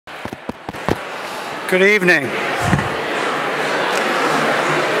Good evening.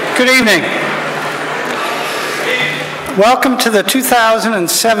 Good evening. Welcome to the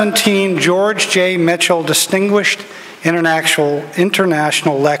 2017 George J. Mitchell Distinguished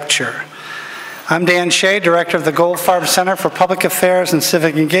International Lecture. I'm Dan Shea, Director of the Goldfarb Center for Public Affairs and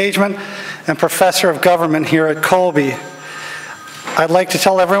Civic Engagement and Professor of Government here at Colby. I'd like to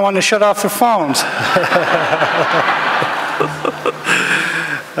tell everyone to shut off their phones.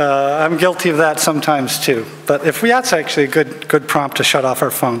 I'm guilty of that sometimes too, but that's actually a good prompt to shut off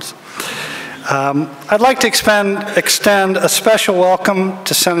our phones. I'd like to extend a special welcome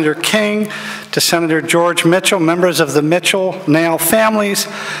to Senator King, to Senator George Mitchell, members of the Mitchell-Nail families,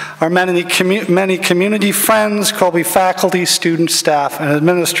 our many community friends, Colby faculty, students, staff, and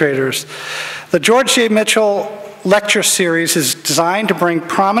administrators. The George J. Mitchell Lecture Series is designed to bring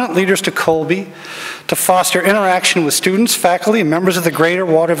prominent leaders to Colby, to foster interaction with students, faculty, and members of the greater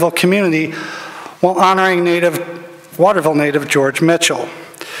Waterville community while honoring Waterville native George Mitchell.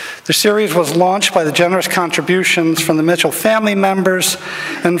 The series was launched by the generous contributions from the Mitchell family members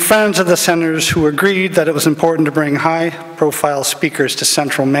and friends of the senators who agreed that it was important to bring high-profile speakers to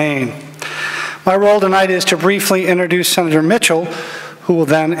Central Maine. My role tonight is to briefly introduce Senator Mitchell, who will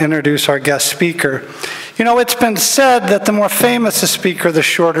then introduce our guest speaker. You know, it's been said that the more famous a speaker, the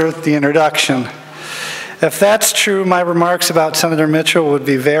shorter the introduction. If that's true, my remarks about Senator Mitchell would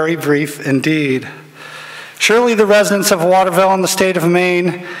be very brief indeed. Surely the residents of Waterville and the state of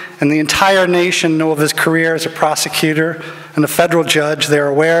Maine and the entire nation know of his career as a prosecutor and a federal judge. They are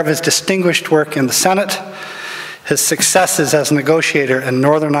aware of his distinguished work in the Senate, his successes as a negotiator in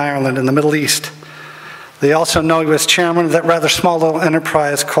Northern Ireland and the Middle East. They also know he was chairman of that rather small little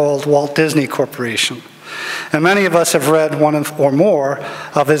enterprise called Walt Disney Corporation. And many of us have read one or more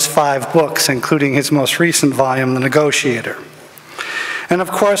of his 5 books, including his most recent volume, The Negotiator. And of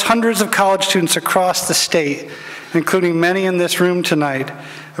course, hundreds of college students across the state, including many in this room tonight,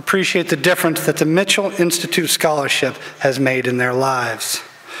 appreciate the difference that the Mitchell Institute Scholarship has made in their lives.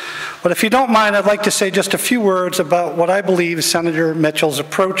 But if you don't mind, I'd like to say just a few words about what I believe is Senator Mitchell's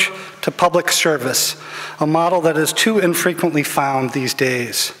approach to public service, a model that is too infrequently found these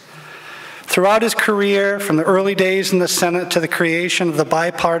days. Throughout his career, from the early days in the Senate to the creation of the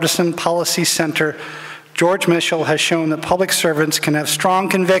Bipartisan Policy Center, George Mitchell has shown that public servants can have strong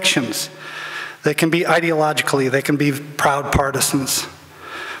convictions. They can be ideologically, they can be proud partisans.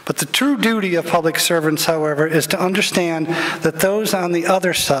 But the true duty of public servants, however, is to understand that those on the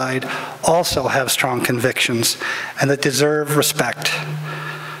other side also have strong convictions and that deserve respect.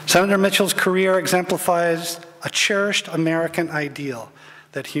 Senator Mitchell's career exemplifies a cherished American ideal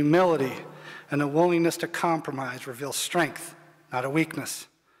that humility and a willingness to compromise reveal strength, not a weakness.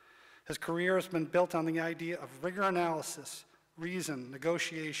 His career has been built on the idea of rigor analysis, reason,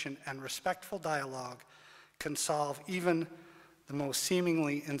 negotiation, and respectful dialogue can solve even the most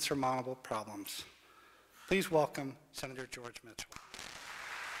seemingly insurmountable problems. Please welcome Senator George Mitchell.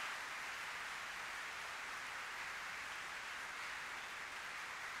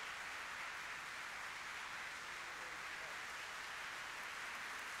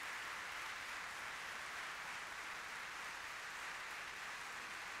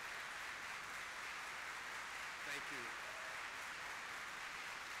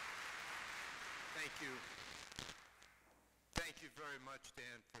 Thank you very much,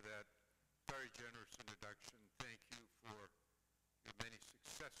 Dan, for that very generous introduction. Thank you for the many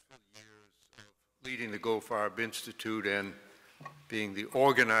successful years of leading the Goldfarb Institute and being the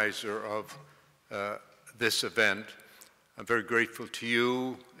organizer of this event. I'm very grateful to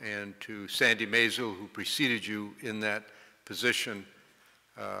you and to Sandy Maisel, who preceded you in that position,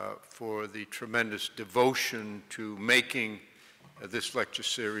 for the tremendous devotion to making this lecture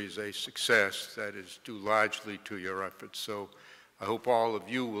series a success that is due largely to your efforts. So I hope all of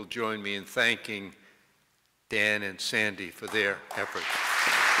you will join me in thanking Dan and Sandy for their efforts.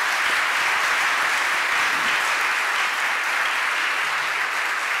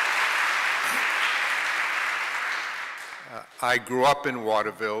 I grew up in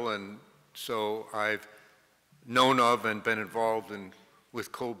Waterville, and so I've known of and been involved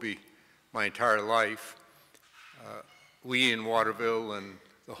with Colby my entire life. We in Waterville and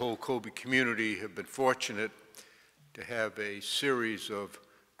the whole Colby community have been fortunate to have a series of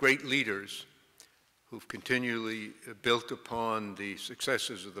great leaders who've continually built upon the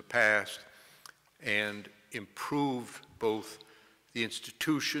successes of the past and improved both the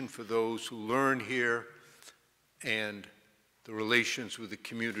institution for those who learn here and the relations with the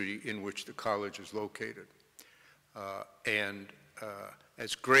community in which the college is located.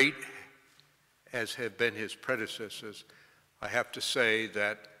 As great as have been his predecessors, I have to say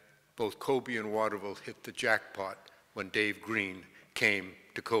that both Colby and Waterville hit the jackpot when Dave Green came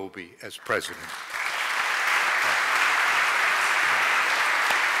to Colby as president.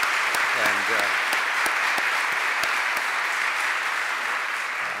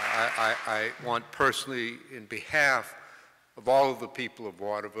 I want personally, in behalf of all of the people of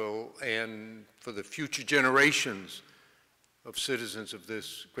Waterville and for the future generations of citizens of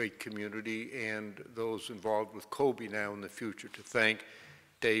this great community and those involved with Colby now in the future, to thank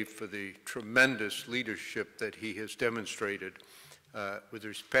Dave for the tremendous leadership that he has demonstrated with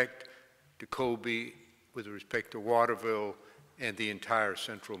respect to Colby, with respect to Waterville, and the entire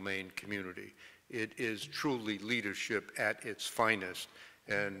Central Maine community. It is truly leadership at its finest,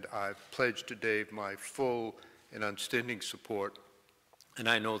 and I've pledged to Dave my full and unstanding support, and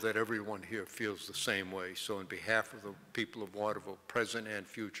I know that everyone here feels the same way. So on behalf of the people of Waterville, present and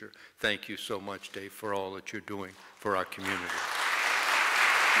future, thank you so much, Dave, for all that you're doing for our community.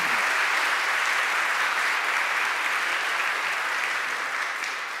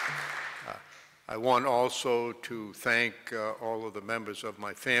 I want also to thank all of the members of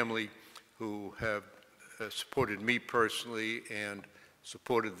my family who have supported me personally and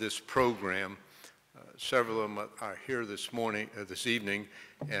supported this program. Several of them are here this evening,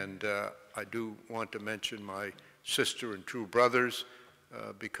 and I do want to mention my sister and two brothers,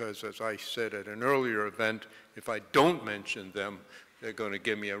 because as I said at an earlier event, if I don't mention them, they're going to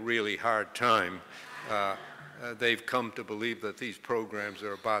give me a really hard time. They've come to believe that these programs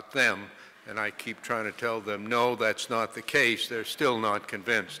are about them, and I keep trying to tell them, no, that's not the case. They're still not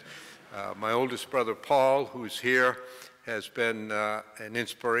convinced. My oldest brother, Paul, who's here, has been an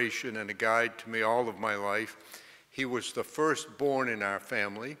inspiration and a guide to me all of my life. He was the firstborn in our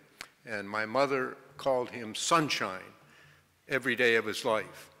family, and my mother called him Sunshine every day of his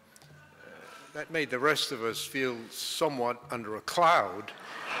life. That made the rest of us feel somewhat under a cloud.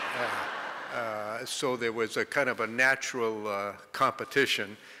 So there was a kind of a natural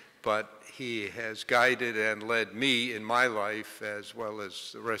competition, but he has guided and led me in my life as well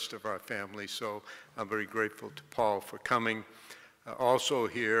as the rest of our family. So I'm very grateful to Paul for coming. Also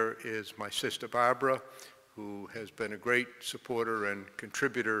here is my sister Barbara, who has been a great supporter and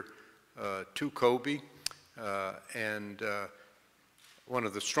contributor to Colby, and one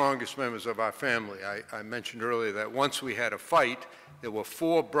of the strongest members of our family. I mentioned earlier that once we had a fight, there were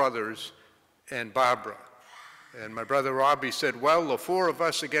 4 brothers and Barbara. And my brother Robbie said, well, the 4 of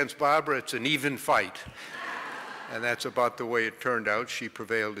us against Barbara, it's an even fight. And that's about the way it turned out. She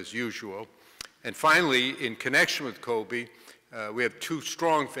prevailed as usual. And finally, in connection with Colby, we have 2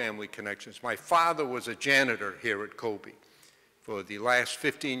 strong family connections. My father was a janitor here at Colby for the last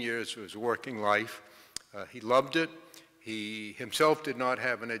 15 years of his working life. He loved it. He himself did not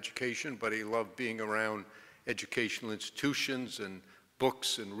have an education, but he loved being around educational institutions and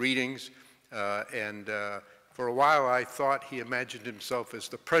books and readings. For a while, I thought he imagined himself as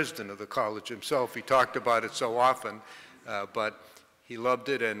the president of the college himself. He talked about it so often, but he loved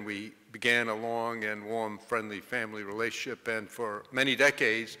it, and we began a long and warm, friendly family relationship. And for many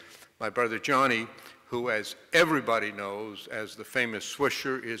decades, my brother Johnny, who, as everybody knows, as the famous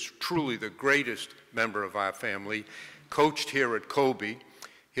Swisher, is truly the greatest member of our family, coached here at Colby.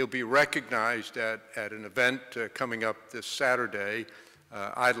 He'll be recognized at an event coming up this Saturday.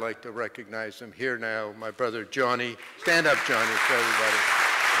 I'd like to recognize him here now, my brother Johnny. Stand up, Johnny, for everybody.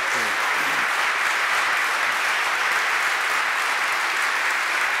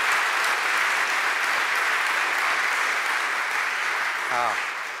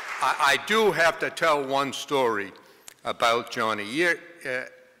 I do have to tell one story about Johnny.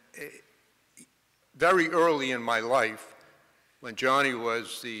 Very early in my life, when Johnny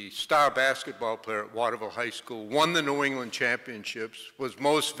was the star basketball player at Waterville High School, won the New England Championships, was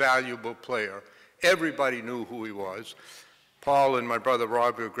most valuable player. Everybody knew who he was. Paul and my brother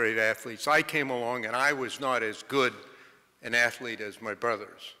Robbie were great athletes. I came along and I was not as good an athlete as my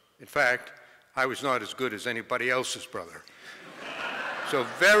brothers. In fact, I was not as good as anybody else's brother. So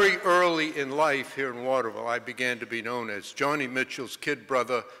very early in life here in Waterville, I began to be known as Johnny Mitchell's kid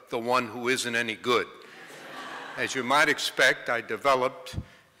brother, the one who isn't any good. As you might expect, I developed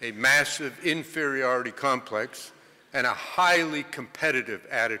a massive inferiority complex and a highly competitive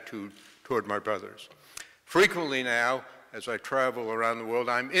attitude toward my brothers. Frequently now, as I travel around the world,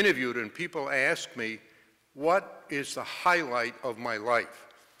 I'm interviewed and people ask me, what is the highlight of my life?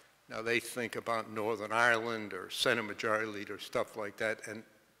 Now they think about Northern Ireland or Senate Majority Leader, stuff like that, and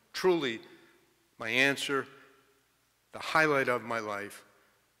truly my answer, the highlight of my life,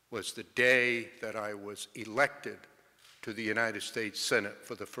 was the day that I was elected to the United States Senate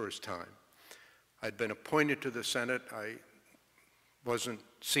for the first time. I'd been appointed to the Senate. I wasn't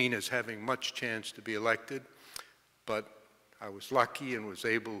seen as having much chance to be elected, but I was lucky and was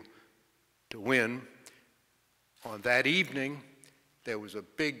able to win. On that evening, there was a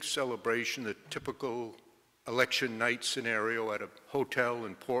big celebration, the typical election night scenario at a hotel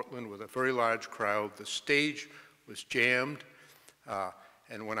in Portland with a very large crowd. The stage was jammed,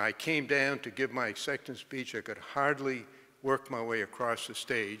 and when I came down to give my acceptance speech, I could hardly work my way across the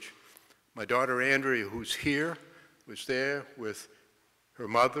stage. My daughter Andrea, who's here, was there with her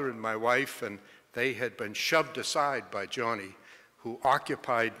mother and my wife, and they had been shoved aside by Johnny, who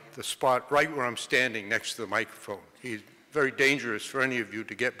occupied the spot right where I'm standing next to the microphone. He's very dangerous for any of you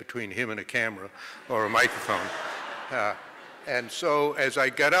to get between him and a camera or a microphone. And so as I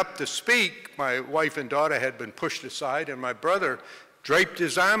got up to speak, my wife and daughter had been pushed aside, and my brother draped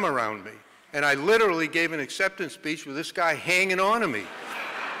his arm around me. And I literally gave an acceptance speech with this guy hanging on to me.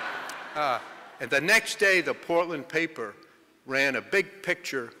 And the next day, the Portland paper ran a big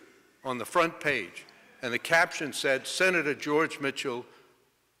picture on the front page, and the caption said, "Senator George Mitchell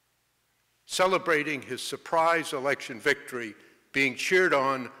celebrating his surprise election victory, being cheered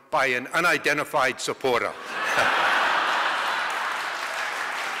on by an unidentified supporter."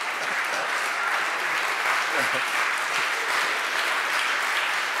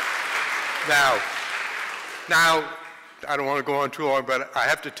 Now, I don't want to go on too long, but I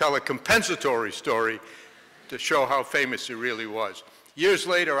have to tell a compensatory story to show how famous he really was. Years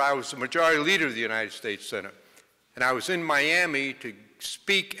later, I was the majority leader of the United States Senate, and I was in Miami to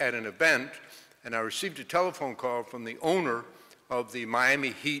speak at an event, and I received a telephone call from the owner of the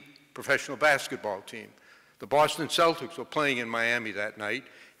Miami Heat professional basketball team. The Boston Celtics were playing in Miami that night,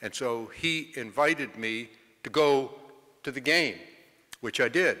 and so he invited me to go to the game, which I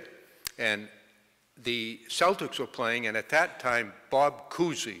did. And the Celtics were playing, and at that time, Bob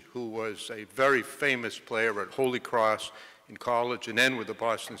Cousy, who was a very famous player at Holy Cross in college and then with the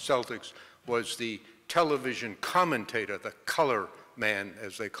Boston Celtics, was the television commentator, the color man,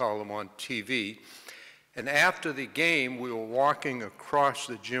 as they call him on TV. And after the game, we were walking across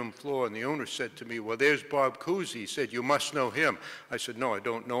the gym floor, and the owner said to me, "Well, there's Bob Cousy." He said, "You must know him." I said, "No, I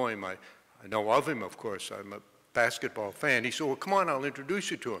don't know him. I know of him, of course. I'm a basketball fan." He said, "Well, come on, I'll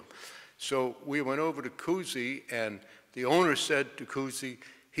introduce you to him." So we went over to Cousy, and the owner said to Cousy,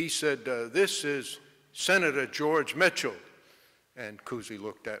 he said, "This is Senator George Mitchell." And Cousy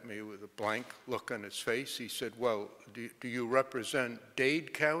looked at me with a blank look on his face. He said, "Well, do you represent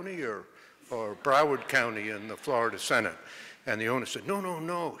Dade County or Broward County in the Florida Senate?" And the owner said,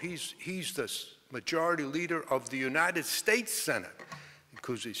 No, he's the majority leader of the United States Senate." And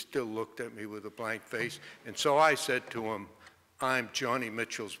Cousy still looked at me with a blank face. And so I said to him, "I'm Johnny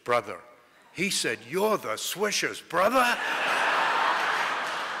Mitchell's brother." He said, "You're the Swisher's brother?"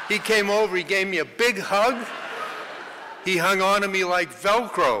 He came over, he gave me a big hug. He hung on to me like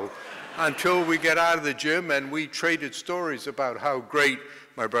Velcro until we got out of the gym, and we traded stories about how great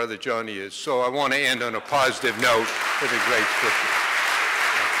my brother Johnny is. So I want to end on a positive note with a great Swisher.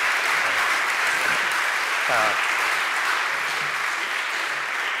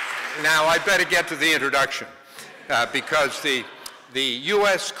 Now I better get to the introduction because the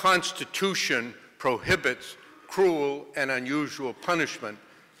U.S. Constitution prohibits cruel and unusual punishment,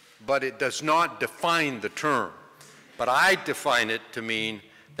 but it does not define the term. But I define it to mean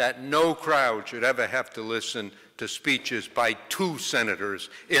that no crowd should ever have to listen to speeches by two senators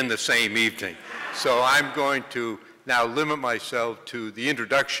in the same evening. So I'm going to now limit myself to the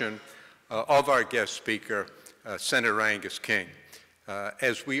introduction of our guest speaker, Senator Angus King.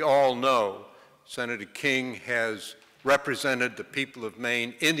 As we all know, Senator King has represented the people of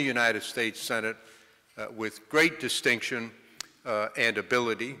Maine in the United States Senate with great distinction and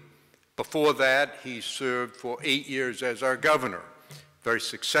ability. Before that, he served for 8 years as our governor, very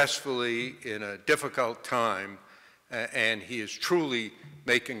successfully in a difficult time, and he is truly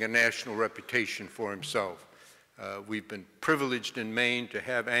making a national reputation for himself. We've been privileged in Maine to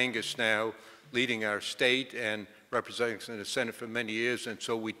have Angus now leading our state and representing us in the Senate for many years, and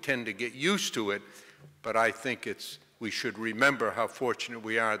so we tend to get used to it, but I think we should remember how fortunate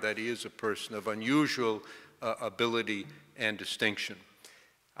we are that he is a person of unusual ability and distinction.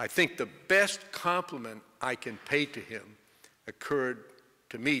 I think the best compliment I can pay to him occurred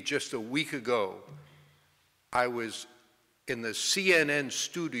to me just a week ago. I was in the CNN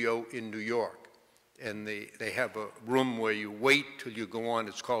studio in New York, and they have a room where you wait till you go on.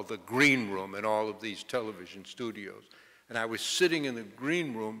 It's called the green room in all of these television studios. And I was sitting in the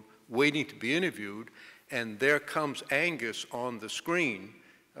green room waiting to be interviewed, and there comes Angus on the screen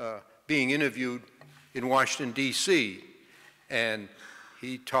being interviewed in Washington, D.C. And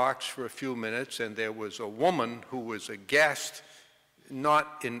he talks for a few minutes, and there was a woman who was a guest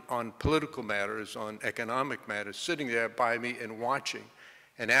not on political matters, on economic matters, sitting there by me and watching.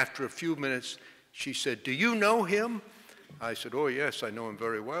 And after a few minutes, she said, "Do you know him?" I said, "Oh, yes, I know him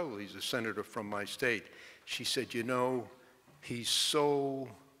very well. He's a senator from my state." She said, "You know, he's so,"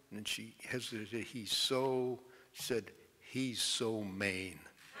 and she hesitated, she said, "He's so Maine."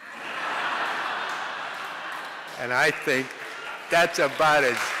 And I think that's about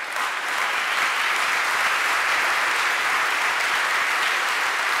as,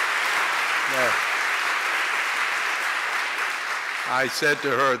 I said to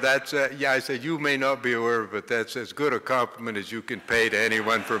her, I said, "You may not be aware of it, but that's as good a compliment as you can pay to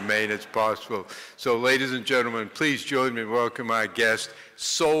anyone from Maine as possible." So, ladies and gentlemen, please join me in welcoming our guest,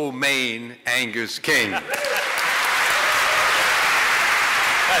 So Maine, Angus King. That's a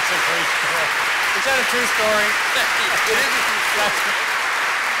true story. Is that a true story? It is a true story.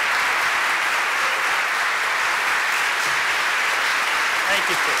 Thank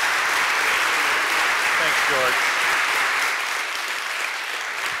you, Chris. Thanks, George.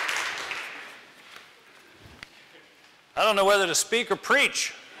 I don't know whether to speak or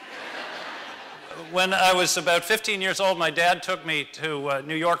preach. When I was about 15 years old, my dad took me to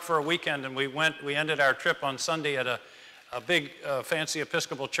New York for a weekend, and we ended our trip on Sunday at a big fancy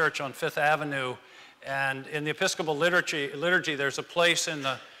Episcopal church on Fifth Avenue. And in the Episcopal liturgy, there's a place in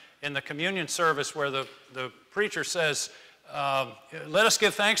the communion service where the preacher says, "Let us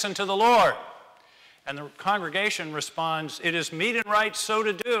give thanks unto the Lord." And the congregation responds, "It is meet and right so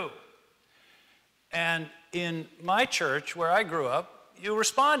to do." And in my church, where I grew up, you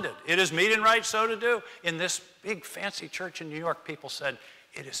responded, "It is meet and right so to do." In this big fancy church in New York, people said,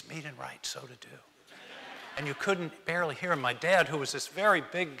 "It is meet and right so to do." And you couldn't barely hear him. My dad, who was this very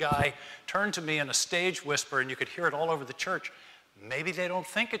big guy, turned to me in a stage whisper, and you could hear it all over the church. "Maybe they don't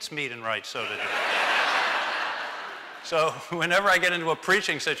think it's meet and right so to do." So whenever I get into a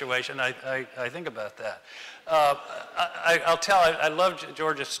preaching situation, I think about that. I love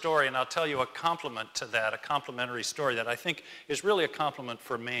George's story, and I'll tell you a compliment to that, a complimentary story that I think is really a compliment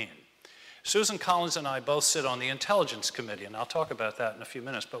for Maine. Susan Collins and I both sit on the Intelligence Committee, and I'll talk about that in a few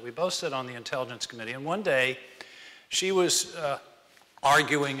minutes, but we both sit on the Intelligence Committee, and one day she was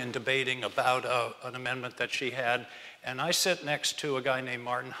arguing and debating about an amendment that she had, and I sit next to a guy named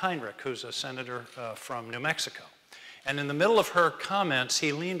Martin Heinrich, who's a senator from New Mexico. And in the middle of her comments,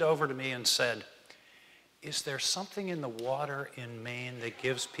 he leaned over to me and said, "Is there something in the water in Maine that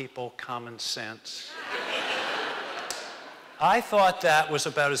gives people common sense?" I thought that was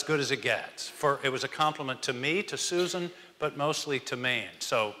about as good as it gets. It was a compliment to me, to Susan, but mostly to Maine.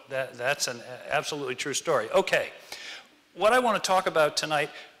 So that's an absolutely true story. Okay, what I want to talk about tonight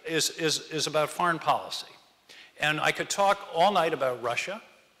is about foreign policy. And I could talk all night about Russia.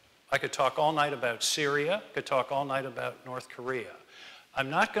 I could talk all night about Syria. I could talk all night about North Korea. I'm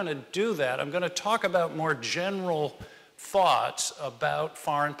not going to do that. I'm going to talk about more general thoughts about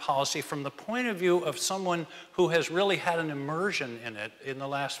foreign policy from the point of view of someone who has really had an immersion in it in the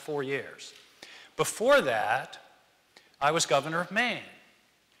last 4 years. Before that, I was governor of Maine.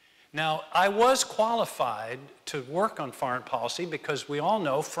 Now, I was qualified to work on foreign policy because we all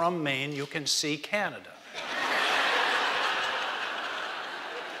know from Maine you can see Canada.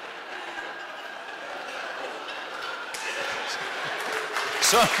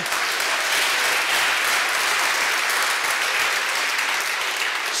 So,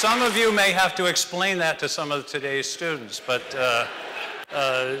 some of you may have to explain that to some of today's students, but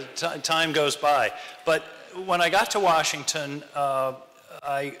time goes by. But when I got to Washington,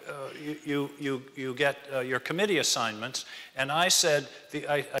 you get your committee assignments, and I said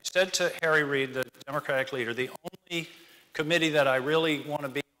to Harry Reid, the Democratic leader, the only committee that I really want to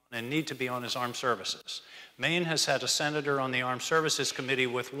be on and need to be on is Armed Services. Maine has had a senator on the Armed Services Committee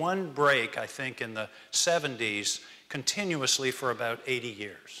with one break, I think, in the 70s, continuously for about 80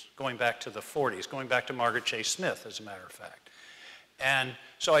 years, going back to the 40s, going back to Margaret Chase Smith, as a matter of fact. And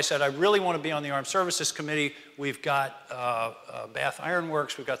so I said, I really want to be on the Armed Services Committee. We've got Bath Iron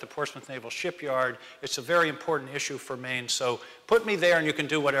Works, we've got the Portsmouth Naval Shipyard. It's a very important issue for Maine, so put me there and you can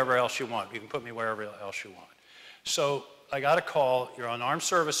do whatever else you want. You can put me wherever else you want. So I got a call, you're on Armed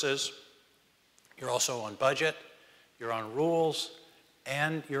Services, you're also on budget, you're on rules,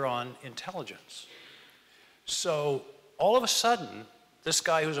 and you're on intelligence. So all of a sudden, this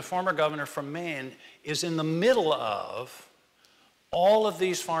guy who's a former governor from Maine is in the middle of all of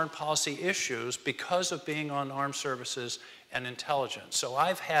these foreign policy issues because of being on armed services and intelligence. So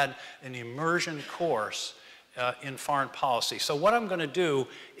I've had an immersion course in foreign policy. So what I'm going to do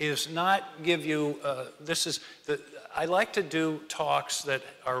is not give you, I like to do talks that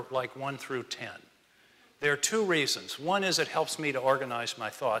are like 1 through 10. There are two reasons. One is it helps me to organize my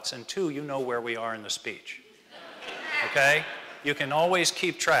thoughts, and two, you know where we are in the speech. Okay? You can always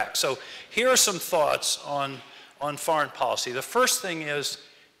keep track. So here are some thoughts on foreign policy. The first thing is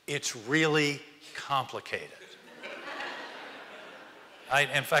it's really complicated.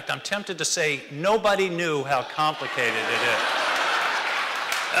 In fact, I'm tempted to say nobody knew how complicated it is.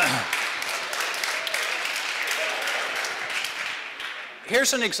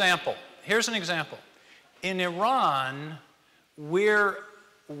 Here's an example. Here's an example. In Iran, we're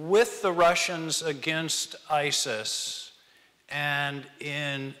with the Russians against ISIS, and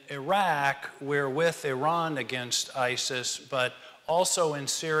in Iraq, we're with Iran against ISIS, but also in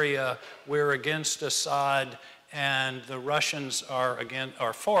Syria, we're against Assad, and the Russians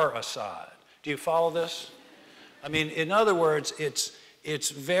are for Assad. Do you follow this? I mean, in other words, it's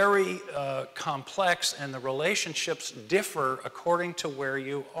very complex, and the relationships differ according to where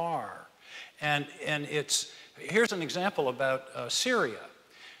you are. And here's an example about Syria.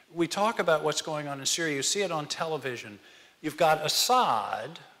 We talk about what's going on in Syria. You see it on television. You've got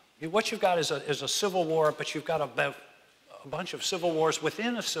Assad. What you've got is a civil war, but you've got about a bunch of civil wars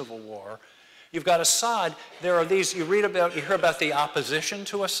within a civil war. You've got Assad. There are these, you hear about the opposition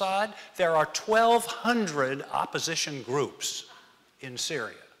to Assad. There are 1,200 opposition groups in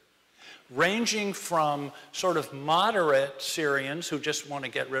Syria, ranging from sort of moderate Syrians who just want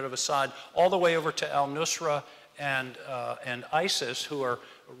to get rid of Assad, all the way over to al-Nusra and ISIS, who are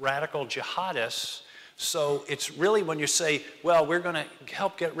radical jihadists. So it's really, when you say, well, we're going to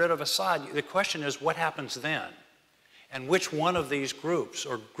help get rid of Assad, the question is, what happens then? And which one of these groups,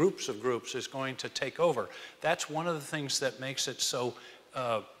 or groups of groups, is going to take over? That's one of the things that makes it so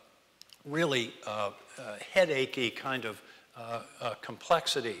really headachy kind of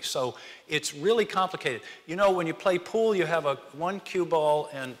complexity. So it's really complicated. You know, when you play pool, you have one cue ball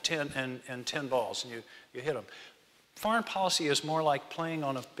and 10 balls, and you hit them. Foreign policy is more like playing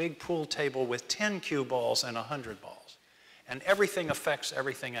on a big pool table with 10 cue balls and 100 balls. And everything affects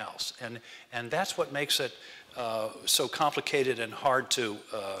everything else. And that's what makes it so complicated and hard to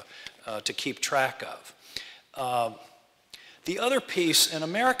keep track of. The other piece, and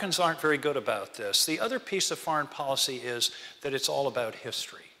Americans aren't very good about this, the other piece of foreign policy is that it's all about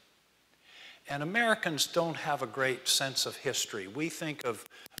history. And Americans don't have a great sense of history. We think of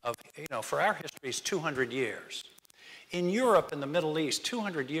you know, for our history is 200 years. In Europe and the Middle East,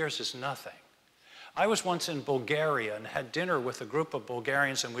 200 years is nothing. I was once in Bulgaria and had dinner with a group of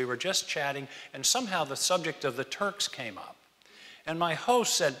Bulgarians, and we were just chatting, and somehow the subject of the Turks came up. And my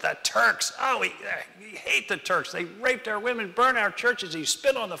host said, the Turks, oh, we hate the Turks. They raped our women, burn our churches, he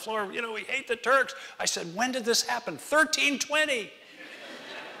spit on the floor, you know, we hate the Turks. I said, when did this happen? 1320.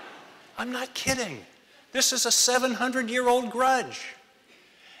 I'm not kidding. This is a 700-year-old grudge.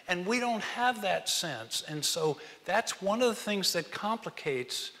 And we don't have that sense. And so that's one of the things that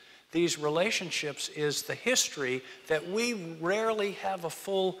complicates these relationships, is the history that we rarely have a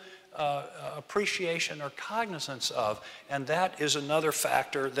full appreciation or cognizance of, and that is another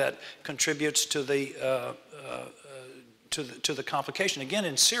factor that contributes to the complication. Again,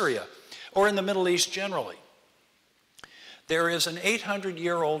 in Syria, or in the Middle East generally, there is an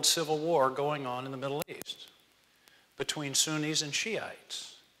 800-year-old civil war going on in the Middle East between Sunnis and Shiites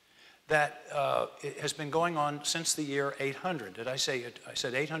that it has been going on since the year 800. Did I say it? I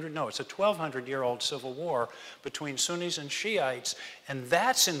said 800? No, it's a 1,200-year-old civil war between Sunnis and Shiites, and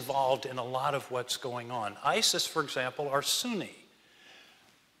that's involved in a lot of what's going on. ISIS, for example, are Sunni.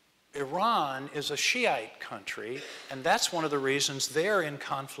 Iran is a Shiite country, and that's one of the reasons they're in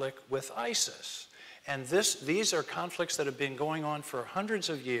conflict with ISIS. And these are conflicts that have been going on for hundreds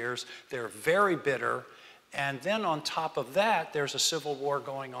of years. They're very bitter. And then on top of that, there's a civil war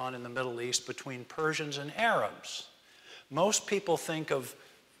going on in the Middle East between Persians and Arabs. Most people think of,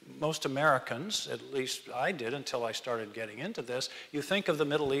 most Americans, at least I did until I started getting into this, you think of the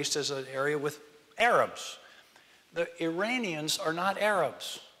Middle East as an area with Arabs. The Iranians are not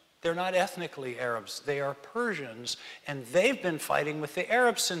Arabs. They're not ethnically Arabs. They are Persians, and they've been fighting with the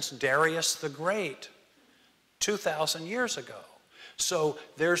Arabs since Darius the Great, 2,000 years ago. So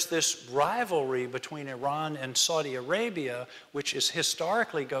there's this rivalry between Iran and Saudi Arabia, which is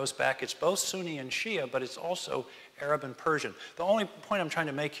historically goes back, it's both Sunni and Shia, but it's also Arab and Persian. The only point I'm trying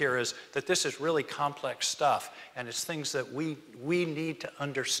to make here is that this is really complex stuff, and it's things that we need to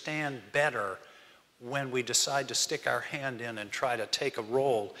understand better when we decide to stick our hand in and try to take a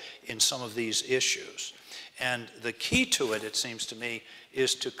role in some of these issues. And the key to it, it seems to me,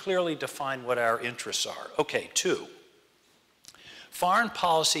 is to clearly define what our interests are. Okay, 2. Foreign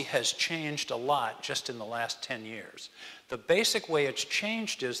policy has changed a lot just in the last 10 years. The basic way it's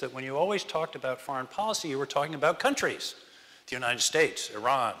changed is that when you always talked about foreign policy, you were talking about countries. The United States,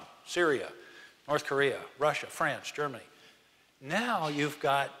 Iran, Syria, North Korea, Russia, France, Germany. Now you've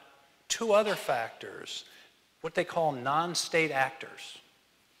got two other factors, what they call non-state actors,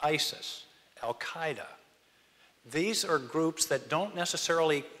 ISIS, Al-Qaeda. These are groups that don't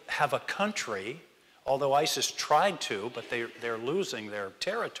necessarily have a country, although ISIS tried to, but they're losing their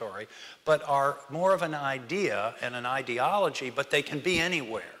territory, but are more of an idea and an ideology, but they can be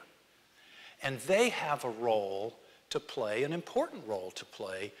anywhere. And they have a role to play, an important role to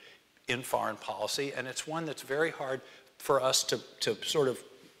play in foreign policy, and it's one that's very hard for us to sort of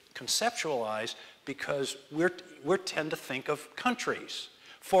conceptualize because we tend to think of countries.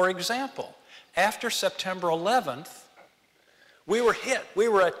 For example, after September 11th, we were hit, we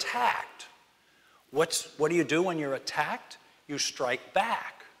were attacked. What do you do when you're attacked? You strike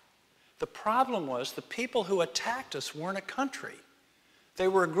back. The problem was the people who attacked us weren't a country. They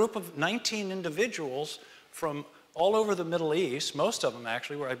were a group of 19 individuals from all over the Middle East, most of them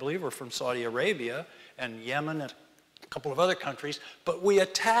actually, where I believe were from Saudi Arabia and Yemen and a couple of other countries, but we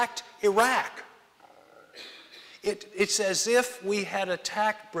attacked Iraq. It's as if we had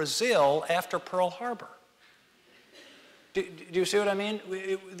attacked Brazil after Pearl Harbor. Do you see what I mean?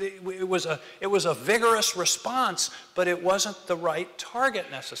 It was a vigorous response, but it wasn't the right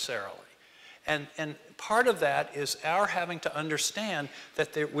target necessarily. And part of that is our having to understand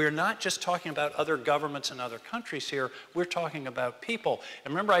that we're not just talking about other governments and other countries here, we're talking about people.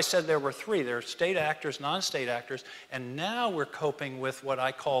 And remember I said there were three, there are state actors, non-state actors, and now we're coping with what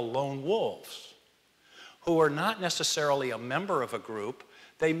I call lone wolves, who are not necessarily a member of a group,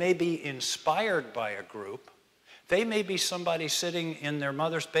 they may be inspired by a group, they may be somebody sitting in their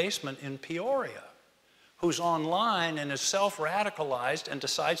mother's basement in Peoria who's online and is self-radicalized and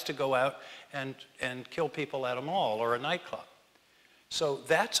decides to go out and kill people at a mall or a nightclub. So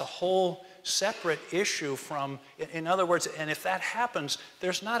that's a whole separate issue from, in other words, and if that happens,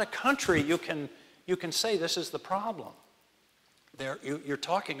 there's not a country you can say this is the problem. You're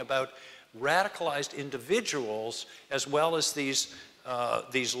talking about radicalized individuals as well as these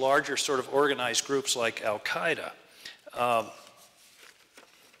larger sort of organized groups like Al-Qaeda.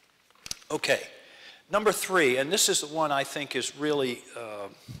 Okay. Number three, and this is the one I think is really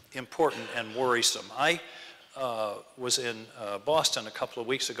important and worrisome. I was in Boston a couple of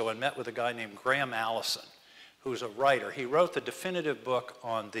weeks ago and met with a guy named Graham Allison, who's a writer. He wrote the definitive book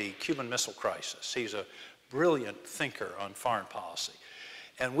on the Cuban Missile Crisis. He's a brilliant thinker on foreign policy.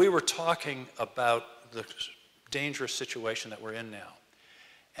 And we were talking about the dangerous situation that we're in now.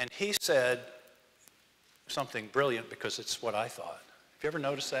 And he said something brilliant because it's what I thought. Have you ever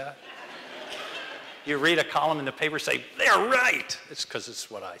noticed that? You read a column in the paper, say, they're right. It's because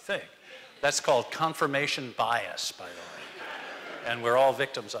it's what I think. That's called confirmation bias, by the way. And we're all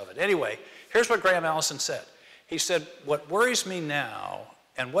victims of it. Anyway, here's what Graham Allison said. He said, what worries me now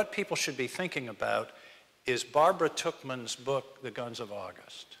and what people should be thinking about is Barbara Tuchman's book, The Guns of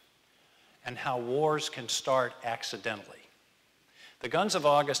August, and how wars can start accidentally. The Guns of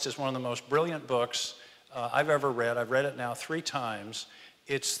August is one of the most brilliant books I've ever read. I've read it now 3 times.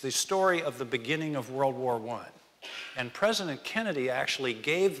 It's the story of the beginning of World War I. And President Kennedy actually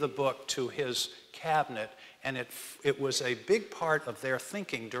gave the book to his cabinet, and it was a big part of their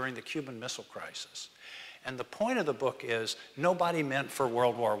thinking during the Cuban Missile Crisis. And the point of the book is nobody meant for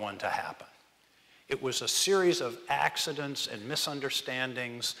World War I to happen. It was a series of accidents and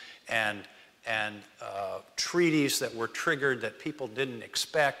misunderstandings and treaties that were triggered that people didn't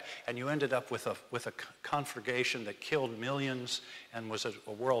expect, and you ended up with a conflagration that killed millions and was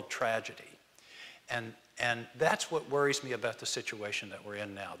a world tragedy. And that's what worries me about the situation that we're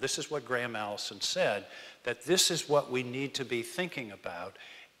in now. This is what Graham Allison said, that this is what we need to be thinking about.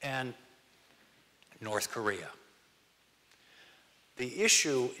 And North Korea. The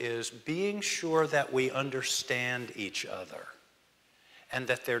issue is being sure that we understand each other and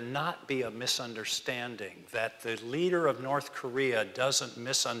that there not be a misunderstanding, that the leader of North Korea doesn't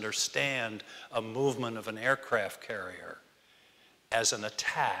misunderstand a movement of an aircraft carrier as an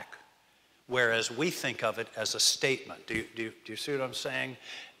attack, whereas we think of it as a statement. Do you see what I'm saying?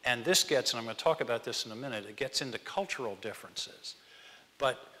 And this gets, and I'm going to talk about this in a minute, it gets into cultural differences.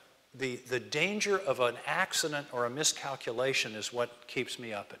 But the danger of an accident or a miscalculation is what keeps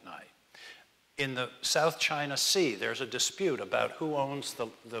me up at night. In the South China Sea, there's a dispute about who owns the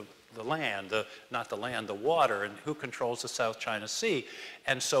land, not the land, the water, and who controls the South China Sea.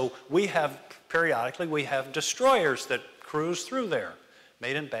 And so we have, periodically, we have destroyers that cruise through there,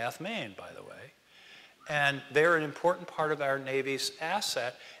 made in Bath, Maine, by the way. And they're an important part of our Navy's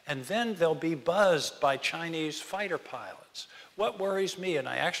asset. And then they'll be buzzed by Chinese fighter pilots. What worries me, and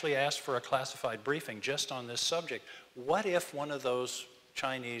I actually asked for a classified briefing just on this subject, what if one of those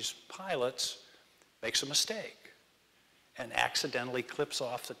Chinese pilots makes a mistake and accidentally clips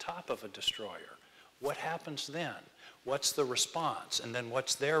off the top of a destroyer? What happens then? What's the response? And then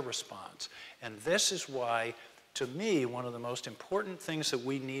what's their response? And this is why, to me, one of the most important things that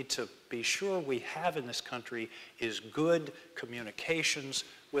we need to be sure we have in this country is good communications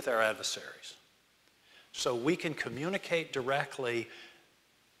with our adversaries. So we can communicate directly,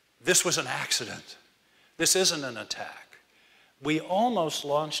 this was an accident. This isn't an attack. We almost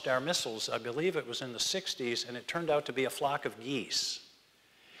launched our missiles, I believe it was in the 60s, and it turned out to be a flock of geese.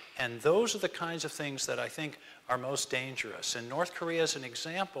 And those are the kinds of things that I think are most dangerous. And North Korea is an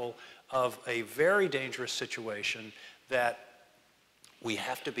example of a very dangerous situation that we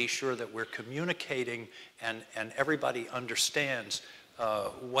have to be sure that we're communicating and everybody understands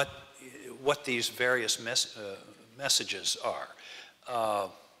what these various messages are.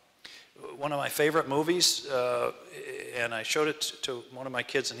 One of my favorite movies, and I showed it to one of my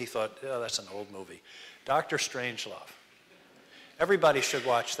kids and he thought, oh, that's an old movie, Dr. Strangelove. Everybody should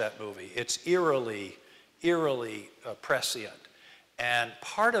watch that movie. It's eerily prescient. And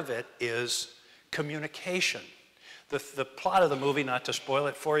part of it is communication. The plot of the movie, not to spoil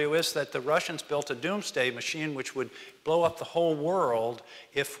it for you, is that the Russians built a doomsday machine which would blow up the whole world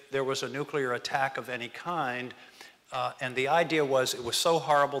if there was a nuclear attack of any kind. And the idea was it was so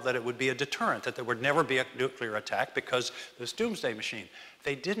horrible that it would be a deterrent, that there would never be a nuclear attack because of this doomsday machine.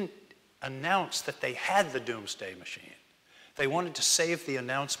 They didn't announce that they had the doomsday machine. They wanted to save the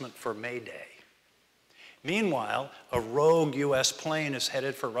announcement for May Day. Meanwhile, a rogue US plane is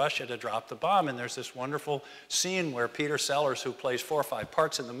headed for Russia to drop the bomb, and there's this wonderful scene where Peter Sellers, who plays 4 or 5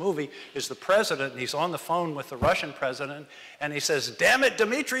 parts in the movie, is the president, and he's on the phone with the Russian president, and he says, damn it,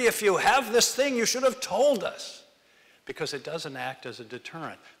 Dmitri, if you have this thing, you should have told us, because it doesn't act as a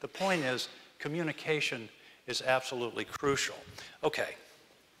deterrent. The point is, communication is absolutely crucial. Okay,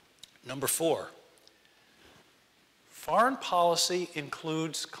 number 4. Foreign policy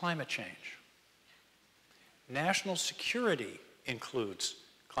includes climate change. National security includes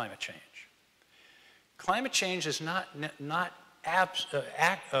climate change. Climate change is not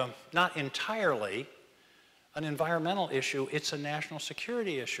entirely an environmental issue, it's a national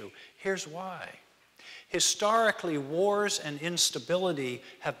security issue. Here's why. Historically, wars and instability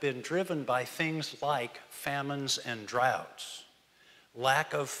have been driven by things like famines and droughts,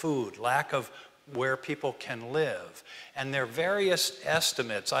 lack of food, lack of where people can live. And there are various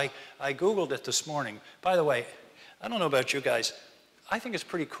estimates. I Googled it this morning. By the way, I don't know about you guys, I think it's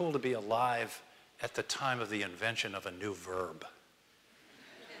pretty cool to be alive at the time of the invention of a new verb.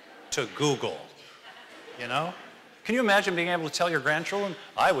 To Google, you know? Can you imagine being able to tell your grandchildren,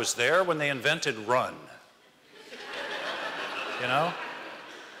 I was there when they invented run? You know?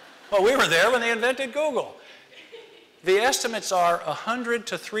 Well, we were there when they invented Google. The estimates are 100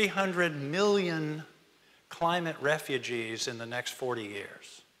 to 300 million climate refugees in the next 40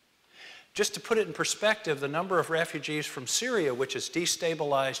 years. Just to put it in perspective, the number of refugees from Syria, which has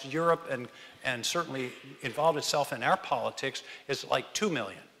destabilized Europe and certainly involved itself in our politics, is like 2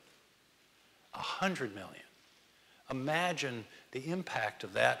 million. 100 million. Imagine the impact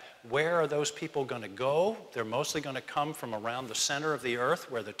of that. Where are those people going to go? They're mostly going to come from around the center of the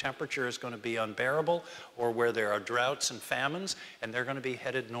earth where the temperature is going to be unbearable or where there are droughts and famines, and they're going to be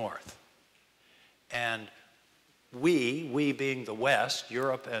headed north. And we being the West,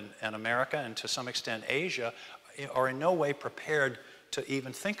 Europe and America, and to some extent Asia, are in no way prepared to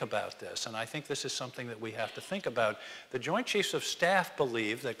even think about this. And I think this is something that we have to think about. The Joint Chiefs of Staff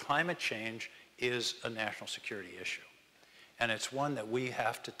believe that climate change is a national security issue. And it's one that we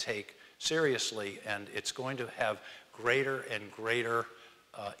have to take seriously, and it's going to have greater and greater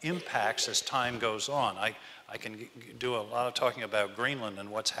impacts as time goes on. I can do a lot of talking about Greenland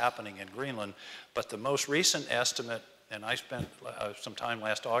and what's happening in Greenland, but the most recent estimate, and I spent some time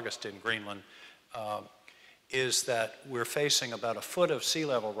last August in Greenland, is that we're facing about a foot of sea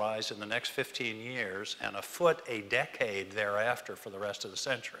level rise in the next 15 years and a foot a decade thereafter for the rest of the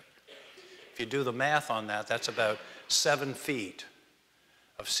century. If you do the math on that, that's about 7 feet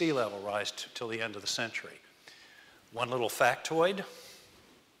of sea level rise till the end of the century. One little factoid,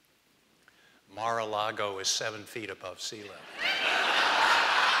 Mar-a-Lago is 7 feet above sea level.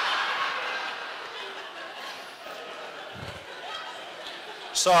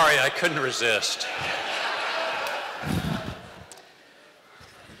 Sorry, I couldn't resist.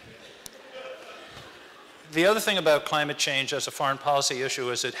 The other thing about climate change as a foreign policy issue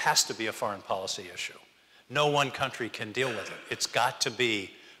is it has to be a foreign policy issue. No one country can deal with it. It's got to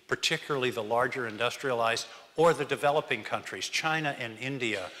be particularly the larger industrialized or the developing countries. China and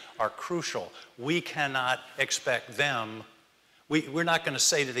India are crucial. We cannot expect them. We're not going to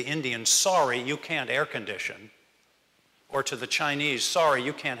say to the Indians, sorry, you can't air condition, or to the Chinese, sorry,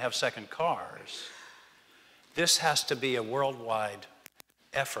 you can't have second cars. This has to be a worldwide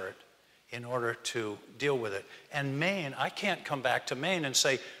effort in order to deal with it. And Maine, I can't come back to Maine and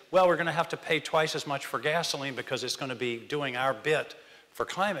say, well, we're going to have to pay twice as much for gasoline because it's going to be doing our bit for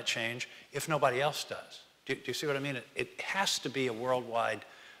climate change if nobody else does. Do you see what I mean? It has to be a worldwide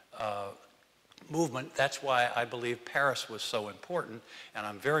movement. That's why I believe Paris was so important, and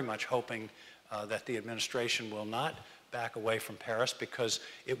I'm very much hoping that the administration will not back away from Paris, because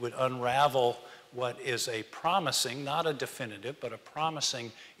it would unravel what is a promising, not a definitive, but a promising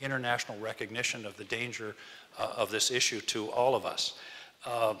international recognition of the danger of this issue to all of us.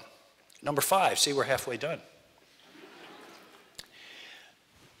 Number 5, see, we're halfway done.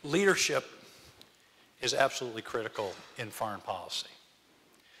 Leadership is absolutely critical in foreign policy,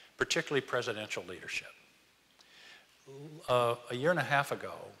 particularly presidential leadership. A year and a half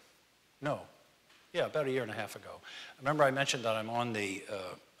ago, about a year and a half ago, remember I mentioned that I'm on the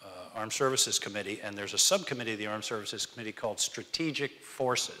Armed Services Committee, and there's a subcommittee of the Armed Services Committee called Strategic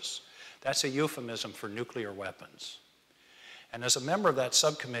Forces. That's a euphemism for nuclear weapons. And as a member of that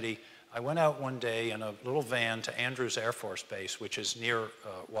subcommittee, I went out one day in a little van to Andrews Air Force Base, which is near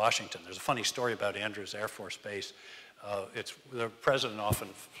Washington. There's a funny story about Andrews Air Force Base. The president often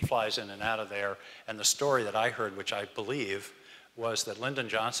flies in and out of there, and the story that I heard, which I believe, was that Lyndon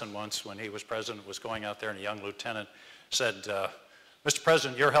Johnson once, when he was president, was going out there, and a young lieutenant said, Mr.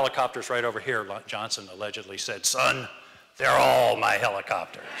 President, your helicopter's right over here. Johnson allegedly said, son, they're all my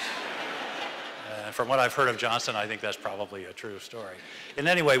helicopters. And from what I've heard of Johnson, I think that's probably a true story. And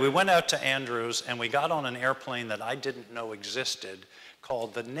anyway, we went out to Andrews, and we got on an airplane that I didn't know existed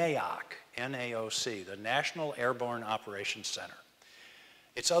called the NAOC, N-A-O-C, the National Airborne Operations Center.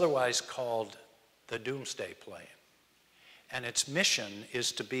 It's otherwise called the Doomsday Plane. And its mission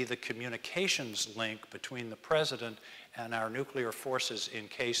is to be the communications link between the president and our nuclear forces in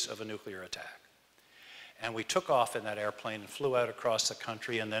case of a nuclear attack. And we took off in that airplane and flew out across the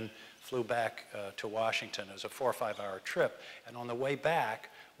country and then flew back to Washington. It was a 4 or 5 hour trip. And on the way back,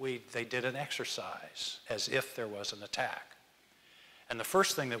 they did an exercise as if there was an attack. And the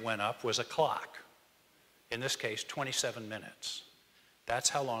first thing that went up was a clock. In this case, 27 minutes. That's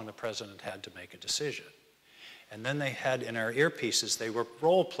how long the president had to make a decision. And then they had in our earpieces, they were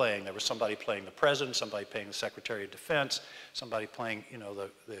role playing. There was somebody playing the president, somebody playing the Secretary of Defense, somebody playing, you know,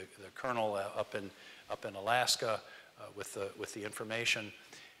 the colonel up in Alaska with the information.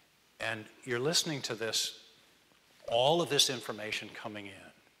 And you're listening to this, all of this information coming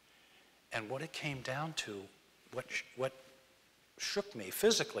in. And what it came down to, what shook me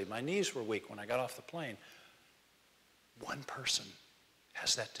physically, my knees were weak when I got off the plane. One person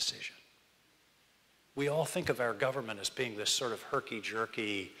has that decision. We all think of our government as being this sort of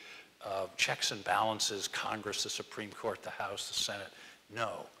herky-jerky checks and balances, Congress, the Supreme Court, the House, the Senate.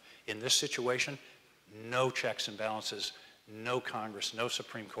 No. In this situation, no checks and balances, no Congress, no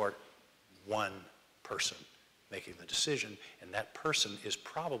Supreme Court, one person making the decision, and that person is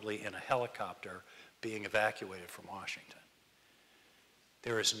probably in a helicopter being evacuated from Washington.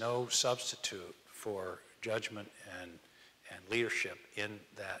 There is no substitute for judgment and leadership in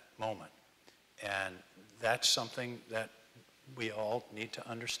that moment. And that's something that we all need to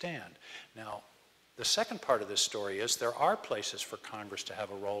understand. Now, the second part of this story is there are places for Congress to have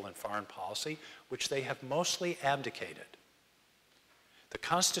a role in foreign policy, which they have mostly abdicated. The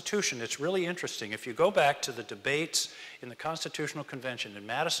Constitution, it's really interesting. If you go back to the debates in the Constitutional Convention, in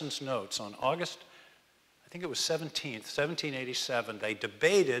Madison's notes on August, I think it was 17th, 1787, they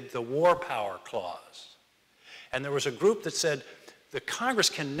debated the War Power Clause. And there was a group that said, the Congress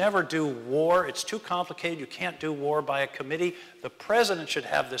can never do war. It's too complicated. You can't do war by a committee. The president should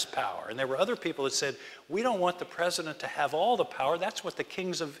have this power. And there were other people that said, we don't want the president to have all the power. That's what the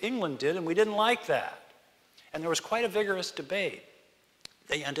kings of England did, and we didn't like that. And there was quite a vigorous debate.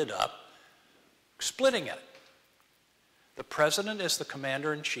 They ended up splitting it. The president is the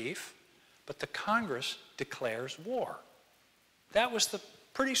commander-in-chief, but the Congress declares war. That was the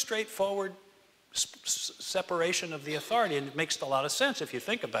pretty straightforward separation of the authority, and it makes a lot of sense if you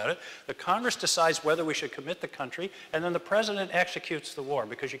think about it. The Congress decides whether we should commit the country, and then the president executes the war,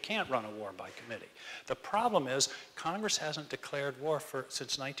 because you can't run a war by committee. The problem is Congress hasn't declared war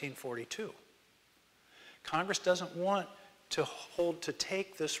since 1942. Congress doesn't want to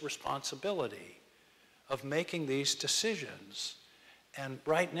take this responsibility of making these decisions And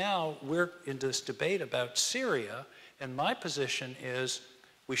right now, we're in this debate about Syria, and my position is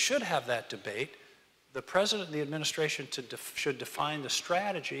we should have that debate. The president and the administration should define the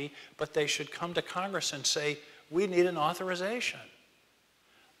strategy, but they should come to Congress and say, we need an authorization.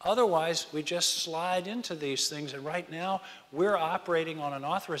 Otherwise, we just slide into these things, and right now, we're operating on an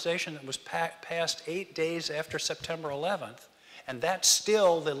authorization that was passed 8 days after September 11th, and that's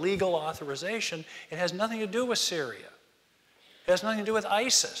still the legal authorization. It has nothing to do with Syria. It has nothing to do with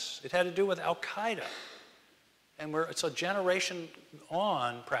ISIS. It had to do with Al-Qaeda. And it's a generation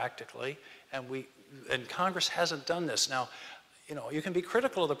on, practically, and Congress hasn't done this. Now, you know, you can be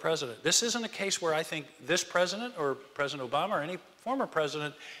critical of the president. This isn't a case where I think this president or President Obama or any former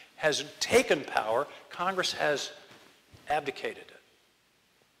president has taken power. Congress has abdicated it.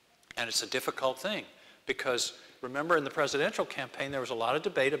 And it's a difficult thing because remember in the presidential campaign there was a lot of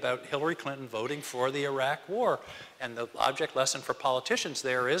debate about Hillary Clinton voting for the Iraq war. And the object lesson for politicians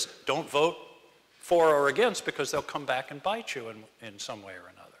there is don't vote for or against because they'll come back and bite you in some way or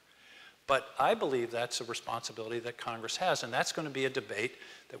another. But I believe that's a responsibility that Congress has, and that's going to be a debate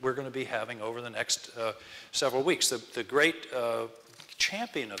that we're going to be having over the next several weeks. The great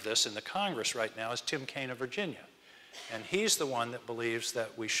champion of this in the Congress right now is Tim Kaine of Virginia. And he's the one that believes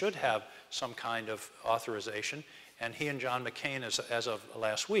that we should have some kind of authorization. And he and John McCain, as of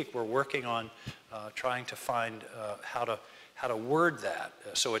last week, were working on trying to find how to word that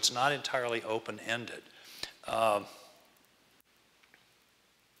so it's not entirely open-ended.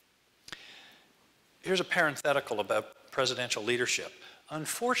 Here's a parenthetical about presidential leadership.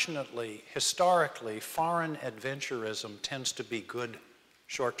 Unfortunately, historically, foreign adventurism tends to be good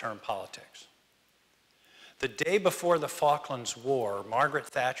short-term politics. The day before the Falklands War, Margaret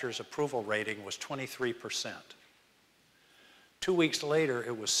Thatcher's approval rating was 23%. 2 weeks later,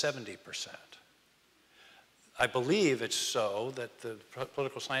 it was 70%. I believe it's so that the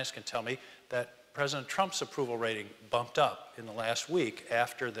political science can tell me that President Trump's approval rating bumped up in the last week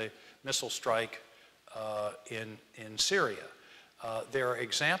after the missile strike in Syria. There are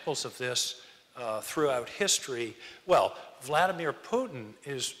examples of this throughout history. Well, Vladimir Putin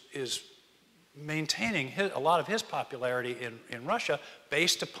is maintaining a lot of his popularity in Russia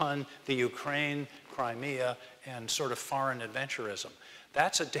based upon the Ukraine, Crimea, and sort of foreign adventurism.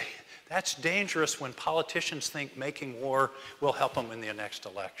 That's dangerous when politicians think making war will help them in the next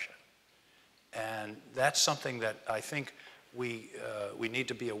election. And that's something that I think we need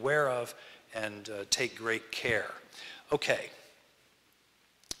to be aware of and take great care. Okay.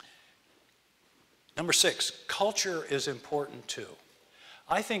 Number 6, culture is important too.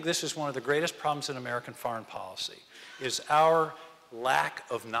 I think this is one of the greatest problems in American foreign policy, is our lack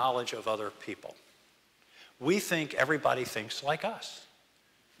of knowledge of other people. We think everybody thinks like us.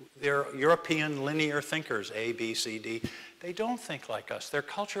 They're European linear thinkers, A, B, C, D. They don't think like us. Their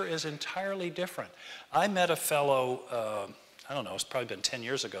culture is entirely different. I met a fellow, I don't know, it's probably been 10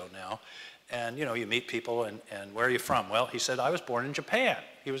 years ago now, and you know, you meet people and where are you from? Well, he said, I was born in Japan.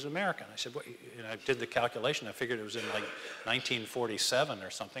 He was American. I said, what? You know, I did the calculation. I figured it was in like 1947 or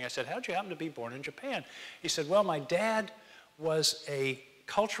something. I said, how'd you happen to be born in Japan? He said, well, my dad was a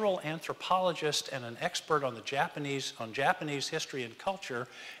cultural anthropologist and an expert on Japanese history and culture,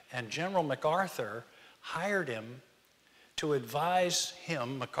 and General MacArthur hired him to advise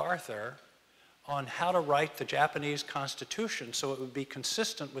him, MacArthur, on how to write the Japanese Constitution so it would be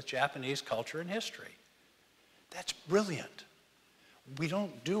consistent with Japanese culture and history. That's brilliant. We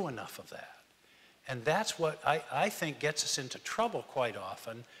don't do enough of that. And that's what I think gets us into trouble quite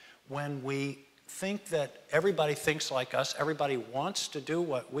often when we think that everybody thinks like us, everybody wants to do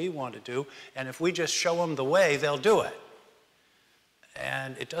what we want to do, and if we just show them the way, they'll do it.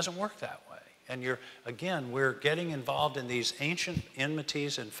 And it doesn't work that way. And again, we're getting involved in these ancient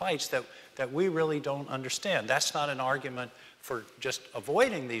enmities and fights that we really don't understand. That's not an argument for just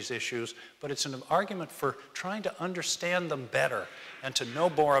avoiding these issues, but it's an argument for trying to understand them better and to know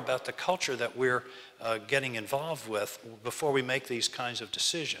more about the culture that we're getting involved with before we make these kinds of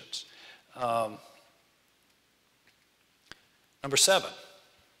decisions. Number 7,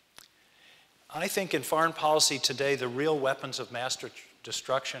 I think in foreign policy today, the real weapons of mass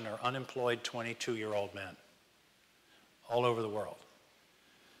destruction are unemployed 22-year-old men all over the world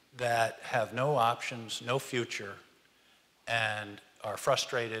that have no options, no future, and are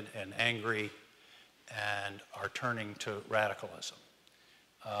frustrated and angry and are turning to radicalism.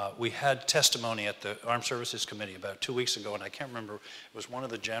 We had testimony at the Armed Services Committee about 2 weeks ago, and I can't remember, it was one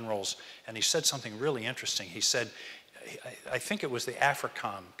of the generals, and he said something really interesting. He said, I think it was the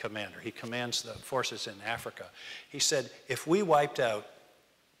AFRICOM commander. He commands the forces in Africa. He said, if we wiped out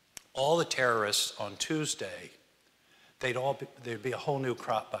all the terrorists on Tuesday, there'd be a whole new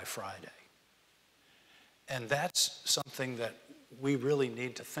crop by Friday. And that's something that we really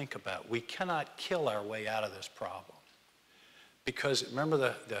need to think about. We cannot kill our way out of this problem. Because remember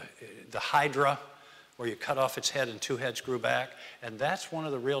the Hydra, where you cut off its head and two heads grew back? And that's one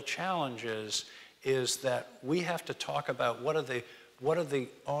of the real challenges, is that we have to talk about what are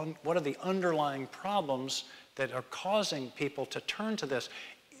the underlying problems that are causing people to turn to this.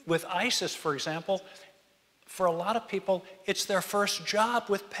 With ISIS, for example, for a lot of people, it's their first job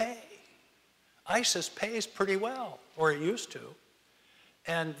with pay. ISIS pays pretty well, or it used to.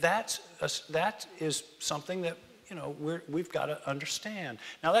 And that is something that, you know, we've got to understand.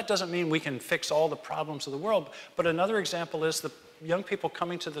 Now, that doesn't mean we can fix all the problems of the world, but another example is the young people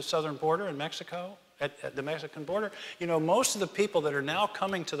coming to the southern border in Mexico, at the Mexican border. You know, most of the people that are now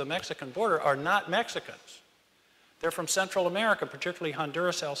coming to the Mexican border are not Mexicans. They're from Central America, particularly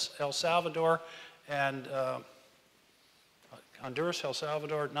Honduras, El Salvador, and Honduras, El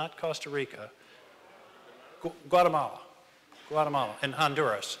Salvador, not Costa Rica, Guatemala, and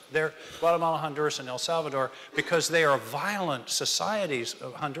Honduras. They're Guatemala, Honduras, and El Salvador, because they are violent societies.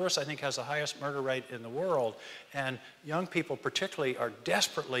 Honduras, I think, has the highest murder rate in the world, and young people particularly are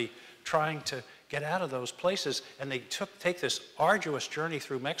desperately trying to get out of those places, and they take this arduous journey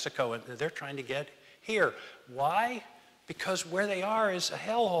through Mexico, and they're trying to get here. Why? Because where they are is a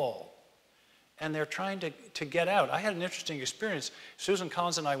hellhole, and they're trying to get out. I had an interesting experience. Susan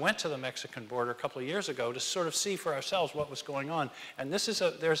Collins and I went to the Mexican border a couple of years ago to sort of see for ourselves what was going on, and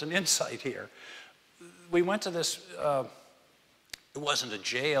there's an insight here. We went to this, it wasn't a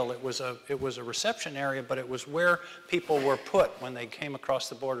jail, it was a reception area, but it was where people were put when they came across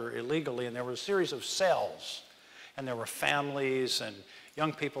the border illegally, and there were a series of cells, and there were families and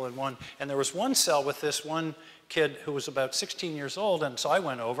young people in one, and there was one cell with this one kid who was about 16 years old, and so I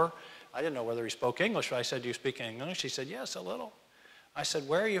went over. I didn't know whether he spoke English, so I said, "Do you speak English?" He said, "Yes, a little." I said,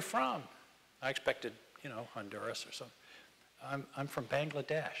 "Where are you from?" I expected, you know, Honduras or something. I'm from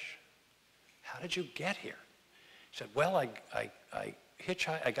Bangladesh." "How did you get here?" He said, "Well, I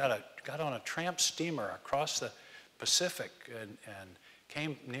hitchhiked. I got on a tramp steamer across the Pacific and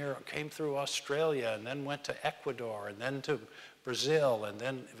came through Australia, and then went to Ecuador, and then to Brazil, and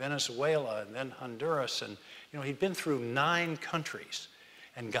then Venezuela, and then Honduras, and you know, he'd been through 9 countries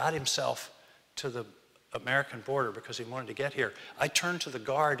and got himself to the American border because he wanted to get here. I turned to the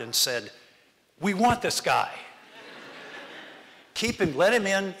guard and said, "We want this guy. Keep him, let him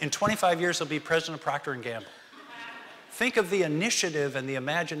in. In 25 years, he'll be president of Procter & Gamble." Think of the initiative and the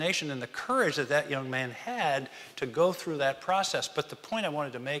imagination and the courage that that young man had to go through that process. But the point I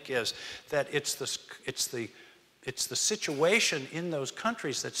wanted to make is that it's the situation in those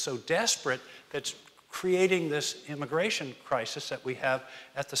countries that's so desperate that's creating this immigration crisis that we have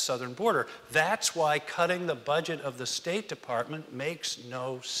at the southern border. That's why cutting the budget of the State Department makes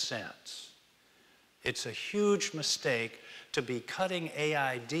no sense. It's a huge mistake to be cutting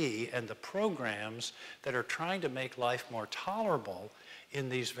AID and the programs that are trying to make life more tolerable in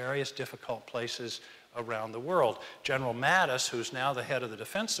these various difficult places around the world. General Mattis, who's now the head of the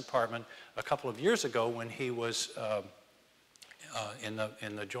Defense Department, a couple of years ago when he was in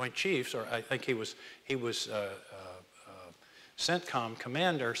the Joint Chiefs, or I think he was CENTCOM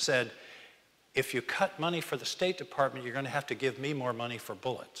commander, said, "If you cut money for the State Department, you're going to have to give me more money for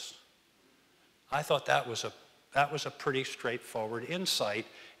bullets." I thought that was a pretty straightforward insight,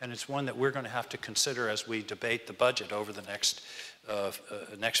 and it's one that we're going to have to consider as we debate the budget over the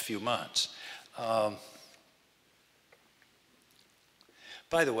next few months. By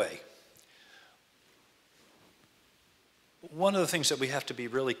the way, one of the things that we have to be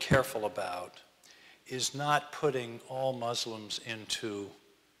really careful about is not putting all Muslims into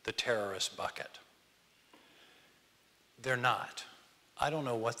the terrorist bucket. They're not. I don't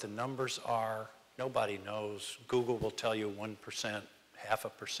know what the numbers are. Nobody knows. Google will tell you 1%,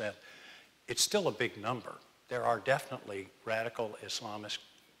 0.5%. It's still a big number. There are definitely radical Islamist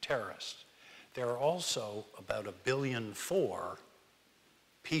terrorists. There are also about 1.4 billion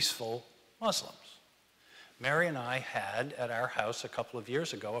peaceful Muslims. Mary and I had at our house a couple of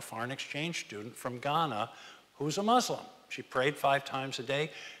years ago a foreign exchange student from Ghana who's a Muslim. She prayed 5 times a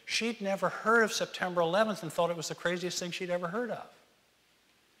day. She'd never heard of September 11th and thought it was the craziest thing she'd ever heard of.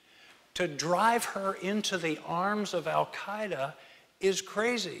 To drive her into the arms of Al-Qaeda is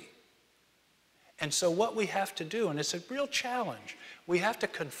crazy. And so what we have to do, and it's a real challenge, we have to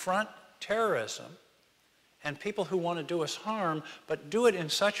confront terrorism and people who want to do us harm, but do it in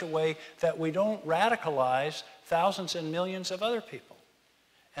such a way that we don't radicalize thousands and millions of other people.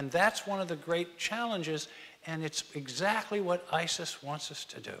 And that's one of the great challenges, and it's exactly what ISIS wants us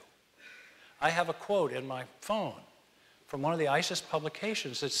to do. I have a quote in my phone from one of the ISIS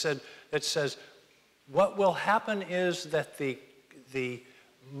publications that says, what will happen is that the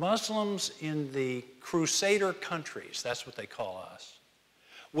Muslims in the Crusader countries, that's what they call us,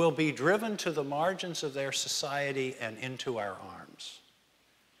 will be driven to the margins of their society and into our arms.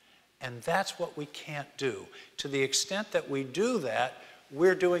 And that's what we can't do. To the extent that we do that,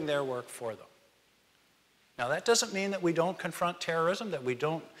 we're doing their work for them. Now, that doesn't mean that we don't confront terrorism, that we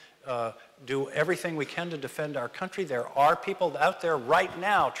don't do everything we can to defend our country. There are people out there right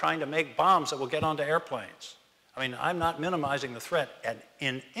now trying to make bombs that will get onto airplanes. I mean, I'm not minimizing the threat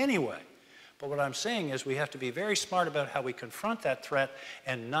in any way. But what I'm saying is we have to be very smart about how we confront that threat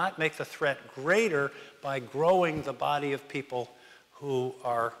and not make the threat greater by growing the body of people who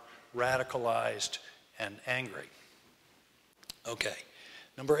are radicalized and angry. Okay,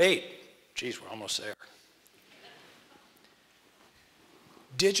 number 8. Geez, we're almost there.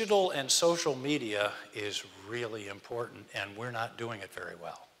 Digital and social media is really important, and we're not doing it very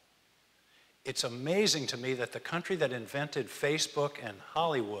well. It's amazing to me that the country that invented Facebook and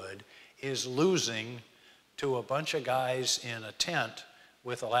Hollywood is losing to a bunch of guys in a tent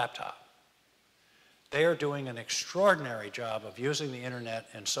with a laptop. They are doing an extraordinary job of using the internet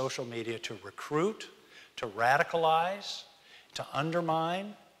and social media to recruit, to radicalize, to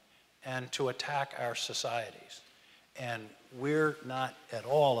undermine, and to attack our societies. And we're not at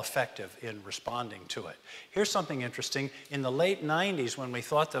all effective in responding to it. Here's something interesting. In the late 90s, when we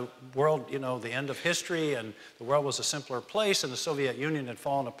thought the world, you know, the end of history and the world was a simpler place and the Soviet Union had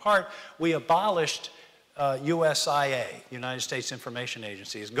fallen apart, we abolished USIA, United States Information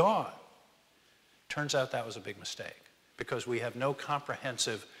Agency, is gone. Turns out that was a big mistake because we have no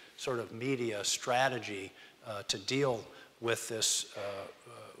comprehensive sort of media strategy to deal with this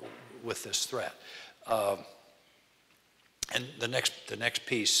threat. And the next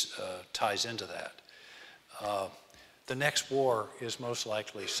piece ties into that. The next war is most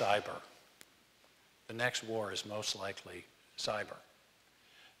likely cyber. The next war is most likely cyber.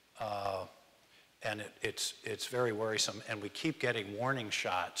 And it's very worrisome, and we keep getting warning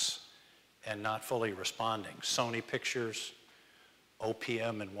shots and not fully responding. Sony Pictures,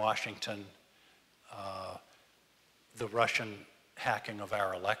 OPM in Washington, the Russian hacking of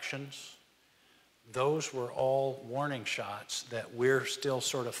our elections. Those were all warning shots that we're still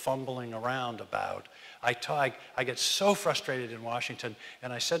sort of fumbling around about. I get so frustrated in Washington,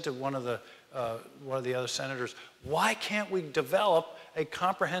 and I said to one of the other senators, why can't we develop a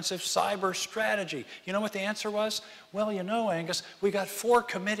comprehensive cyber strategy? You know what the answer was? Well, you know, Angus, we got 4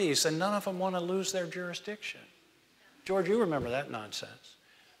 committees, and none of them want to lose their jurisdiction. George, you remember that nonsense.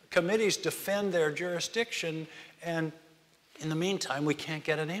 Committees defend their jurisdiction, and in the meantime, we can't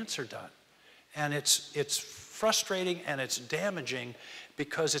get an answer done. And it's frustrating and it's damaging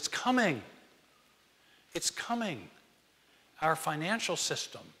because it's coming. It's coming. Our financial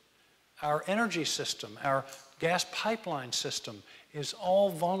system, our energy system, our gas pipeline system is all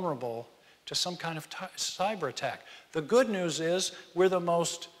vulnerable to some kind of cyber attack. The good news is we're the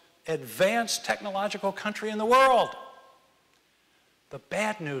most advanced technological country in the world. The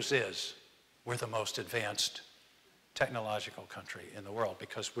bad news is we're the most advanced technological country in the world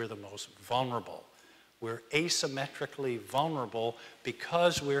because we're the most vulnerable. We're asymmetrically vulnerable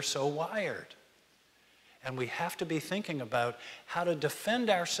because we're so wired. And we have to be thinking about how to defend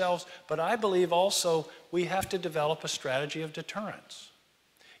ourselves, but I believe also we have to develop a strategy of deterrence.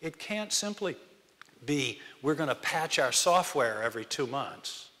 It can't simply be we're going to patch our software every 2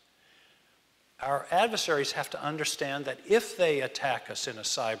 months. Our adversaries have to understand that if they attack us in a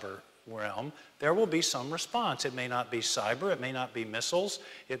cyber realm, there will be some response. It may not be cyber, it may not be missiles,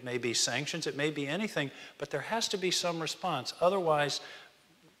 it may be sanctions, it may be anything, but there has to be some response. Otherwise,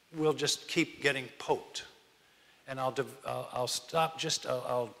 we'll just keep getting poked. And I'll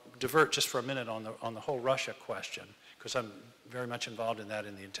divert just for a minute on the whole Russia question, because I'm very much involved in that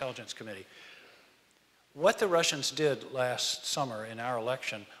in the Intelligence Committee. What the Russians did last summer in our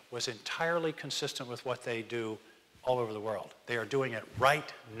election was entirely consistent with what they do all over the world. They are doing it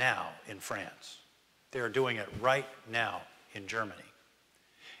right now in France. They are doing it right now in Germany.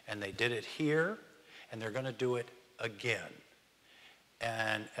 And they did it here, and they're going to do it again.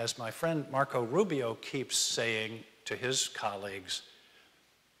 And as my friend Marco Rubio keeps saying to his colleagues,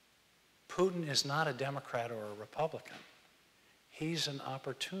 Putin is not a Democrat or a Republican. He's an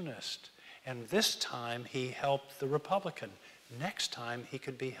opportunist. And this time he helped the Republican. Next time, he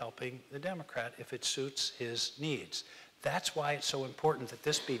could be helping the Democrat if it suits his needs. That's why it's so important that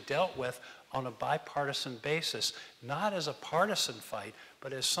this be dealt with on a bipartisan basis, not as a partisan fight,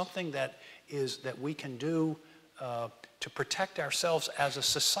 but as something that we can do to protect ourselves as a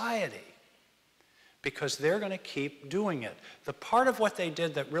society. because they're going to keep doing it. The part of what they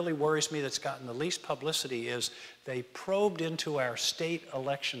did that really worries me, that's gotten the least publicity, is they probed into our state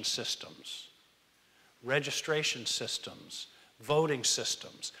election systems, registration systems, voting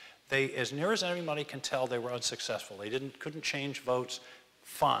systems. They, as near as anybody can tell, they were unsuccessful. They couldn't change votes,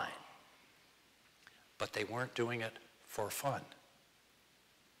 fine. But they weren't doing it for fun.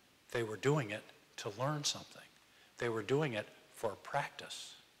 They were doing it to learn something. They were doing it for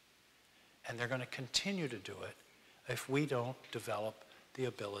practice. And they're going to continue to do it if we don't develop the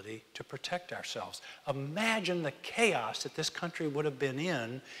ability to protect ourselves. Imagine the chaos that this country would have been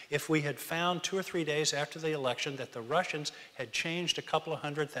in if we had found 2 or 3 days after the election that the Russians had changed a couple of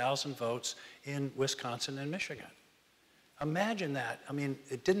 100,000 votes in Wisconsin and Michigan. Imagine that. I mean,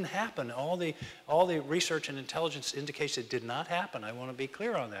 it didn't happen. All the research and intelligence indicates it did not happen. I want to be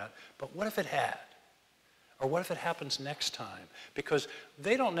clear on that. But what if it had? Or what if it happens next time? Because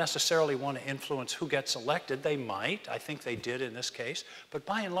they don't necessarily want to influence who gets elected. They might. I think they did in this case. But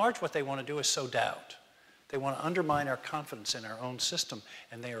by and large, what they want to do is sow doubt. They want to undermine our confidence in our own system,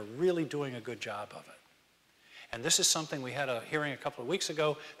 and they are really doing a good job of it. And this is something we had a hearing a couple of weeks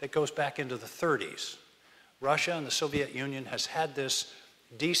ago that goes back into the 30s. Russia and the Soviet Union has had this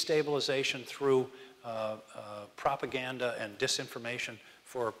destabilization through propaganda and disinformation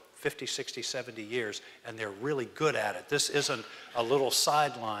for 50, 60, 70 years, and they're really good at it. This isn't a little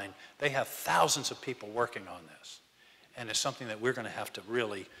sideline. They have thousands of people working on this. And it's something that we're going to have to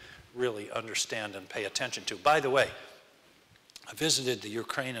really, really understand and pay attention to. By the way, I visited the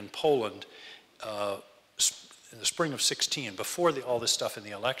Ukraine and Poland in the spring of 16, before all this stuff in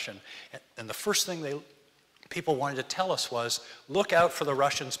the election, and the first thing people wanted to tell us was, look out for the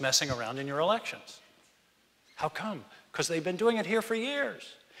Russians messing around in your elections. How come? Because they've been doing it here for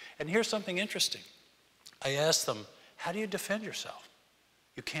years. And here's something interesting. I asked them, how do you defend yourself?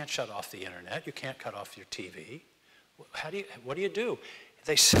 You can't shut off the internet. You can't cut off your TV. What do you do?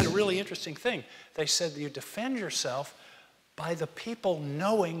 They said a really interesting thing. They said you defend yourself by the people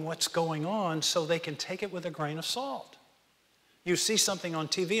knowing what's going on so they can take it with a grain of salt. You see something on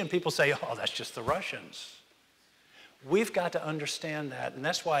TV and people say, oh, that's just the Russians. We've got to understand that, and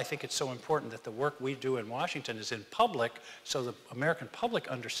that's why I think it's so important that the work we do in Washington is in public so the American public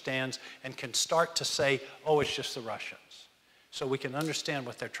understands and can start to say, oh, it's just the Russians. So we can understand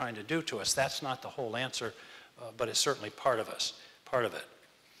what they're trying to do to us. That's not the whole answer, but it's certainly part of it.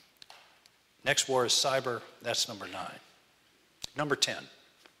 Next war is cyber. That's number 9. Number 10.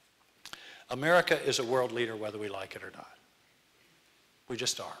 America is a world leader whether we like it or not. We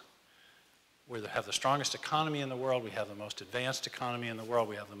just are. We have the strongest economy in the world. We have the most advanced economy in the world.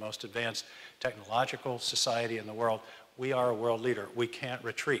 We have the most advanced technological society in the world. We are a world leader. We can't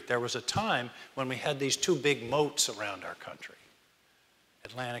retreat. There was a time when we had these 2 big moats around our country,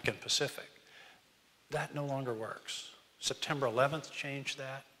 Atlantic and Pacific. That no longer works. September 11th changed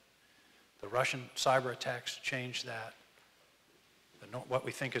that. The Russian cyber attacks changed that. What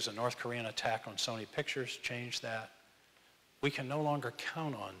we think is a North Korean attack on Sony Pictures changed that. We can no longer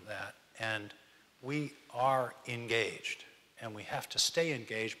count on that. And we are engaged, and we have to stay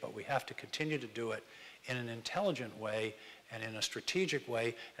engaged, but we have to continue to do it in an intelligent way and in a strategic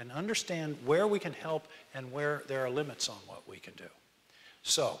way and understand where we can help and where there are limits on what we can do.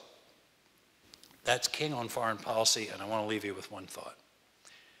 So that's King on foreign policy, and I want to leave you with one thought.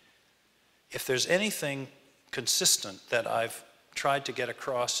 If there's anything consistent that I've tried to get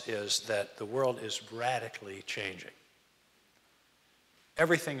across is that the world is radically changing.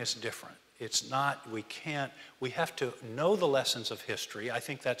 Everything is different. It's not, we have to know the lessons of history. I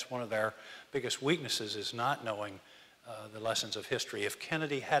think that's one of our biggest weaknesses, is not knowing the lessons of history. If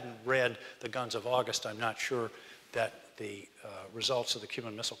Kennedy hadn't read The Guns of August, I'm not sure that the results of the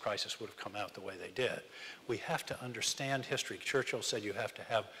Cuban Missile Crisis would have come out the way they did. We have to understand history. Churchill said you have to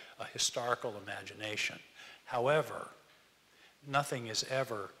have a historical imagination. However, nothing is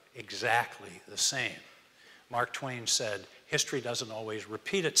ever exactly the same. Mark Twain said, history doesn't always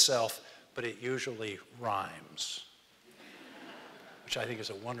repeat itself, but it usually rhymes, which I think is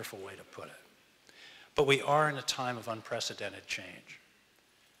a wonderful way to put it. But we are in a time of unprecedented change.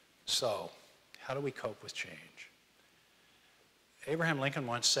 So, how do we cope with change? Abraham Lincoln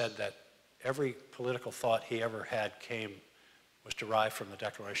once said that every political thought he ever had was derived from the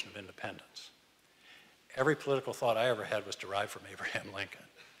Declaration of Independence. Every political thought I ever had was derived from Abraham Lincoln.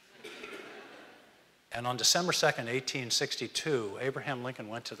 And on December 2nd, 1862, Abraham Lincoln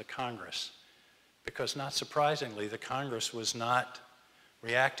went to the Congress because, not surprisingly, the Congress was not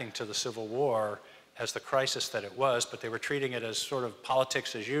reacting to the Civil War as the crisis that it was, but they were treating it as sort of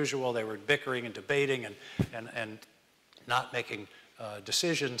politics as usual. They were bickering and debating and not making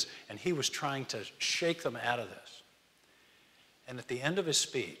decisions, and he was trying to shake them out of this. And at the end of his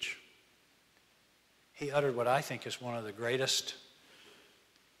speech, he uttered what I think is one of the greatest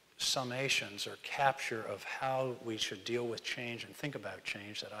summations or capture of how we should deal with change and think about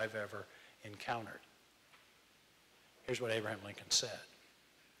change that I've ever encountered. Here's what Abraham Lincoln said.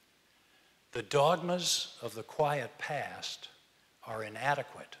 The dogmas of the quiet past are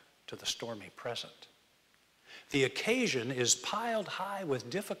inadequate to the stormy present. The occasion is piled high with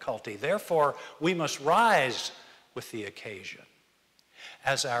difficulty. Therefore, we must rise with the occasion.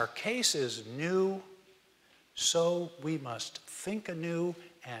 As our case is new, so we must think anew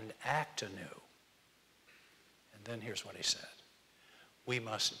and act anew. And then here's what he said. We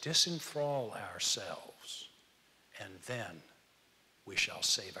must disenthrall ourselves, and then we shall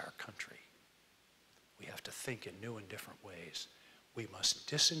save our country. We have to think in new and different ways. We must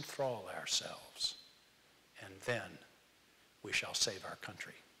disenthrall ourselves, and then we shall save our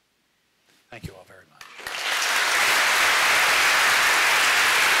country. Thank you all very much.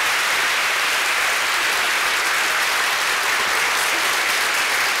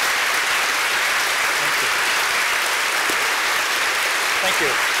 Thank you.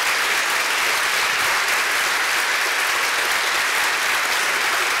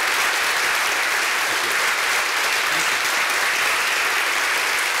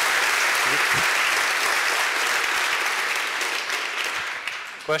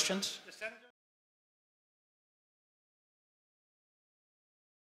 Questions?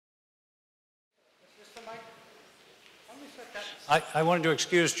 I wanted to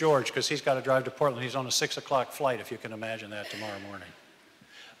excuse George because he's got to drive to Portland. He's on a 6 o'clock flight, if you can imagine that, tomorrow morning.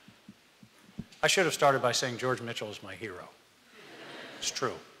 I should have started by saying George Mitchell is my hero. It's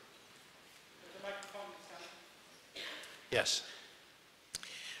true. Yes.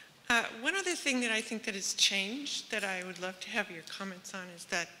 One other thing that I think that has changed that I would love to have your comments on is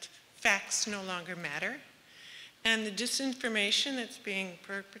that facts no longer matter. And the disinformation that's being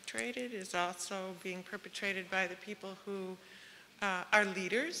perpetrated is also being perpetrated by the people who are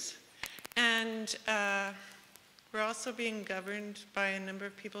leaders. And we're also being governed by a number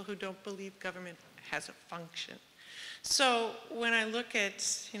of people who don't believe government has a function. So when I look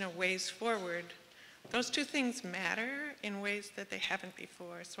at, ways forward, those two things matter in ways that they haven't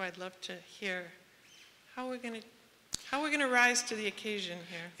before. So I'd love to hear how we're going to rise to the occasion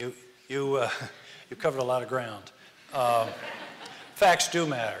here. You covered a lot of ground. Facts do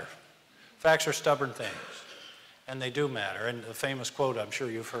matter. Facts are stubborn things, and they do matter. And the famous quote I'm sure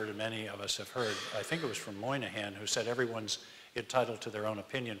you've heard and many of us have heard, I think it was from Moynihan, who said everyone's entitled to their own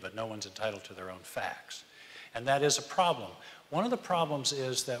opinion, but no one's entitled to their own facts. And that is a problem. One of the problems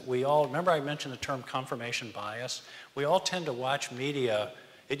is that we all, remember I mentioned the term confirmation bias? We all tend to watch media.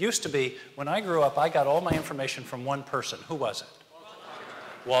 It used to be, when I grew up, I got all my information from one person. Who was it?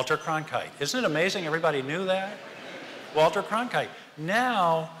 Walter Cronkite. Isn't it amazing everybody knew that? Walter Cronkite.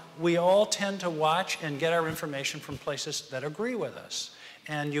 Now, we all tend to watch and get our information from places that agree with us.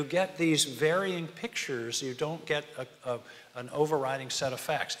 And you get these varying pictures. You don't get an overriding set of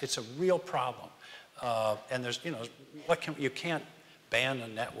facts. It's a real problem. And there's, you can't ban a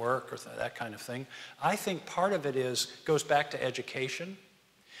network or that kind of thing. I think part of it goes back to education.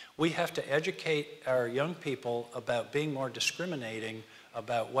 We have to educate our young people about being more discriminating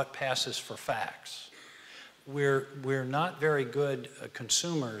about what passes for facts. We're not very good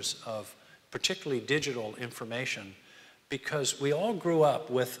consumers of particularly digital information because we all grew up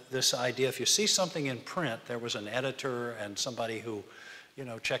with this idea, if you see something in print, there was an editor and somebody who,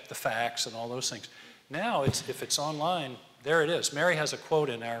 checked the facts and all those things. Now, if it's online, there it is. Mary has a quote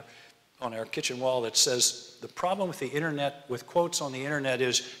on our kitchen wall that says, the problem with the internet, with quotes on the internet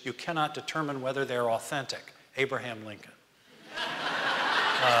is you cannot determine whether they're authentic. Abraham Lincoln.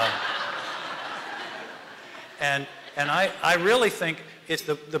 And I really think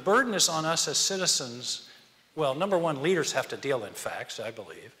the burden is on us as citizens. Well, number one, leaders have to deal in facts, I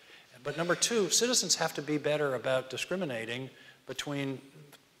believe. But number two, citizens have to be better about discriminating between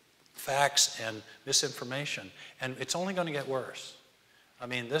facts and misinformation. And it's only going to get worse. I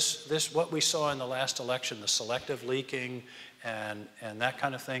mean, what we saw in the last election, the selective leaking and that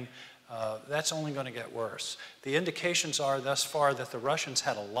kind of thing, that's only going to get worse. The indications are thus far that the Russians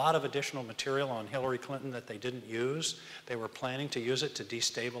had a lot of additional material on Hillary Clinton that they didn't use. They were planning to use it to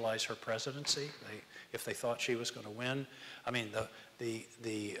destabilize her presidency if they thought she was going to win. I mean, the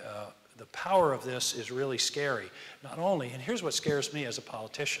power of this is really scary. Not only, and here's what scares me as a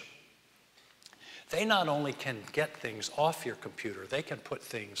politician, they not only can get things off your computer, they can put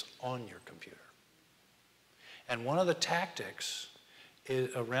things on your computer. And one of the tactics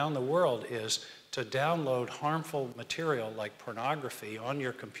around the world is to download harmful material like pornography on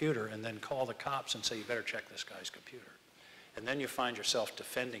your computer and then call the cops and say, you better check this guy's computer. And then you find yourself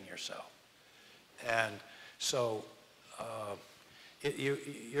defending yourself. And so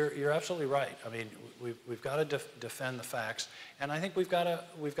you're absolutely right. I mean, we've got to defend the facts, and I think we've got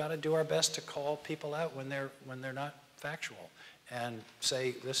to do our best to call people out when they're not factual, and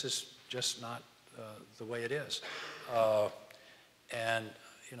say this is just not the way it is. And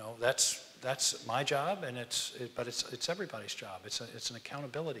you know, that's my job, and but it's everybody's job. It's an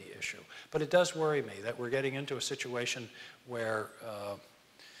accountability issue. But it does worry me that we're getting into a situation where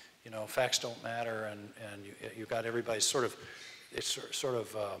you know, facts don't matter, and you've got everybody's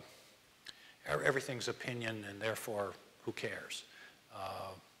everything's opinion, and therefore who cares?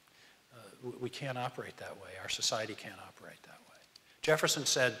 We can't operate that way. Our society can't operate that way. Jefferson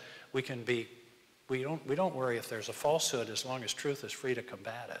said we don't worry if there's a falsehood as long as truth is free to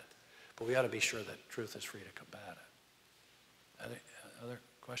combat it. But we ought to be sure that truth is free to combat it. Other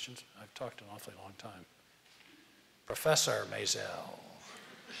questions? I've talked an awfully long time. Professor Maisel.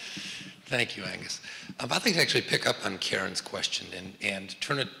 Thank you, Angus. I'd like to actually pick up on Karen's question and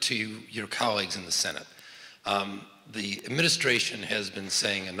turn it to your colleagues in the Senate. The administration has been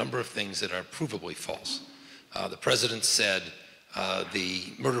saying a number of things that are provably false. The president said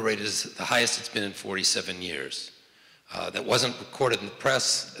the murder rate is the highest it's been in 47 years. That wasn't recorded in the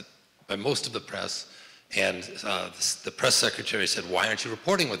press, by most of the press, and the press secretary said, why aren't you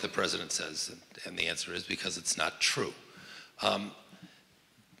reporting what the president says? And the answer is because it's not true.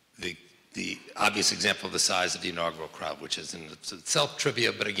 The obvious example of the size of the inaugural crowd, which is in itself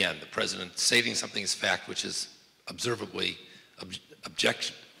trivia, but again, the president stating something is fact, which is observably,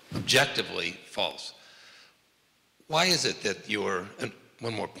 objectively false. Why is it that and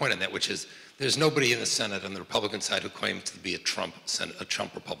one more point on that, which is there's nobody in the Senate on the Republican side who claims to be a Trump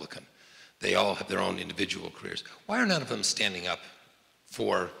Republican. They all have their own individual careers. Why are none of them standing up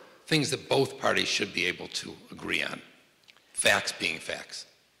for things that both parties should be able to agree on? Facts being facts.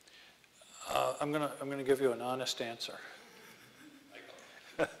 I'm gonna give you an honest answer.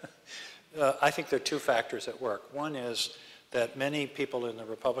 I think there are two factors at work. One is that many people in the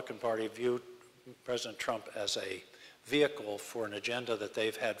Republican Party view President Trump as a vehicle for an agenda that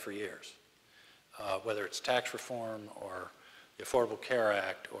they've had for years, whether it's tax reform or the Affordable Care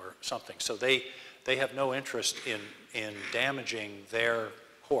Act or something. So they have no interest in damaging their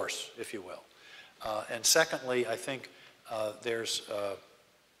horse, if you will. And secondly, I think there's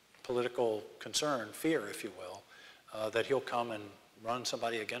political concern, fear, if you will, that he'll come and run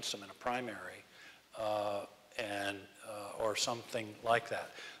somebody against him in a primary or something like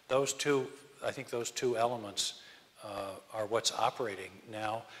that. I think those two elements are what's operating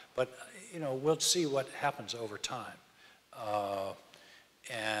now, but you know, we'll see what happens over time.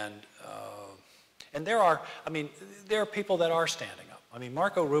 And there are people that are standing up. I mean,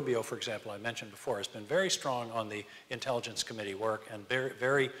 Marco Rubio, for example, I mentioned before, has been very strong on the Intelligence Committee work and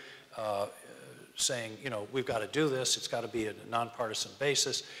very saying, you know, we've got to do this, it's got to be a nonpartisan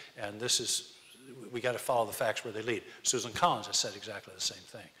basis, and we got to follow the facts where they lead. Susan Collins has said exactly the same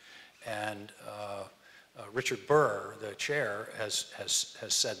thing. And Richard Burr, the chair, has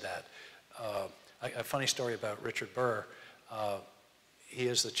said that. A funny story about Richard Burr. He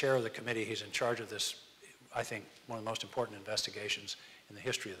is the chair of the committee. He's in charge of this, I think, one of the most important investigations in the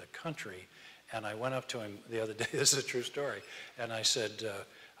history of the country. And I went up to him the other day, this is a true story, and I said,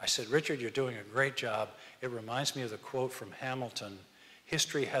 Richard, you're doing a great job. It reminds me of the quote from Hamilton,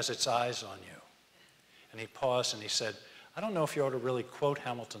 history has its eyes on you. And he paused and he said, I don't know if you ought to really quote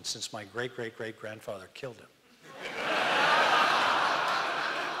Hamilton since my great-great-great-grandfather killed him.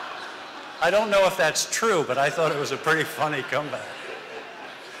 I don't know if that's true, but I thought it was a pretty funny comeback.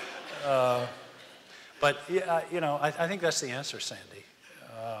 But yeah, you know, I think that's the answer, Sandy.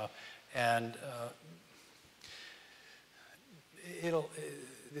 I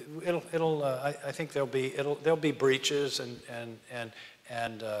think there'll be breaches, and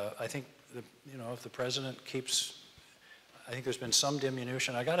I think you know, if the president keeps. I think there's been some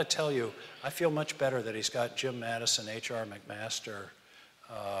diminution. I got to tell you, I feel much better that he's got Jim Madison, H.R. McMaster,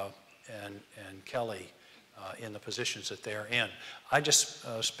 and Kelly in the positions that they're in. I just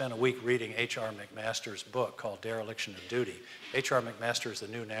spent a week reading H.R. McMaster's book called Dereliction of Duty. H.R. McMaster is the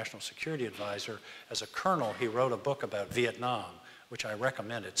new National Security Advisor. As a colonel, he wrote a book about Vietnam, which I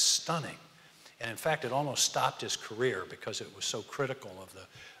recommend. It's stunning. And in fact, it almost stopped his career because it was so critical of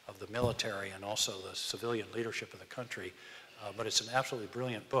the military and also the civilian leadership of the country. But it's an absolutely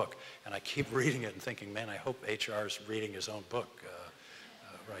brilliant book. And I keep reading it and thinking, man, I hope H.R. is reading his own book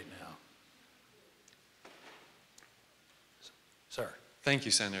right now. Sir. Thank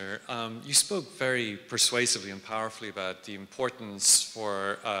you, Senator. You spoke very persuasively and powerfully about the importance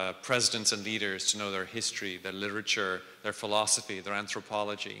for presidents and leaders to know their history, their literature, their philosophy, their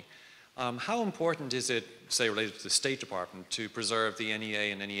anthropology. How important is it, say, related to the State Department, to preserve the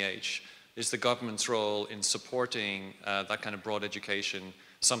NEA and NEH? Is the government's role in supporting that kind of broad education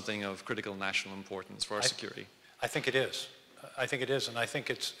something of critical national importance for our security? I think it is. I think it is, and I think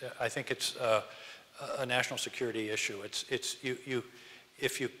it's a national security issue.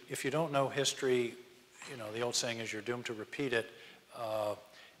 If you don't know history, you know, the old saying is you're doomed to repeat it.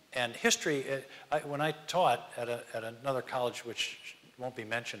 And history, when I taught at another college, which won't be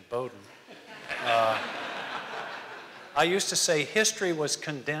mentioned, Bowdoin, I used to say history was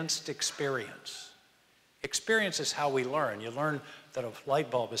condensed experience. Experience is how we learn. You learn that a light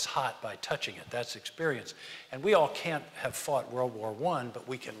bulb is hot by touching it. That's experience. And we all can't have fought World War I, but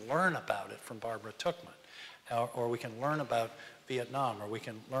we can learn about it from Barbara Tuchman, or we can learn about Vietnam, or we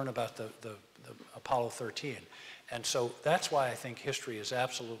can learn about the Apollo 13. And so that's why I think history is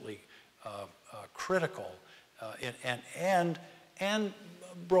absolutely critical, and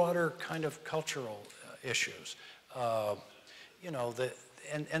broader kind of cultural issues. You know,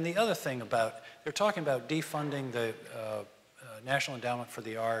 and the other thing about, they're talking about defunding the National Endowment for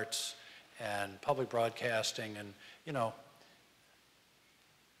the Arts and public broadcasting, and, you know,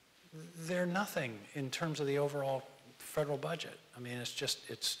 they're nothing in terms of the overall federal budget. I mean, it's just,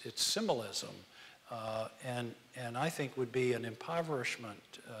 it's symbolism, and I think would be an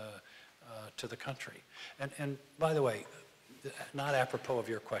impoverishment to the country. And by the way, not apropos of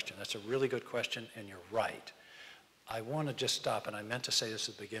your question, that's a really good question, and you're right. I want to just stop, and I meant to say this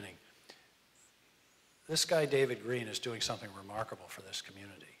at the beginning. This guy, David Green, is doing something remarkable for this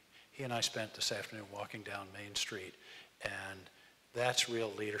community. He and I spent this afternoon walking down Main Street, and that's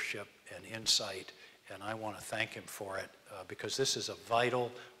real leadership and insight, and I want to thank him for it, because this is a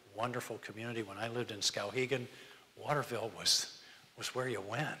vital, wonderful community. When I lived in Skowhegan, Waterville was where you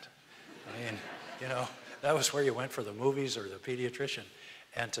went. I mean, you know, that was where you went for the movies or the pediatrician.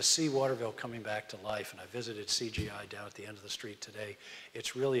 And to see Waterville coming back to life, and I visited CGI down at the end of the street today,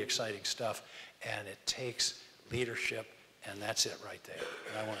 it's really exciting stuff, and it takes leadership, and that's it right there.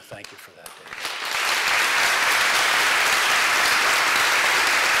 And I want to thank you for that, David.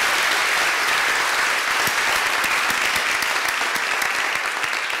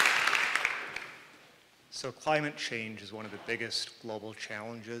 So climate change is one of the biggest global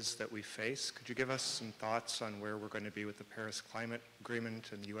challenges that we face. Could you give us some thoughts on where we're going to be with the Paris Climate Agreement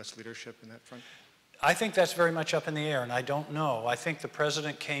and U.S. leadership in that front? I think that's very much up in the air, and I don't know. I think the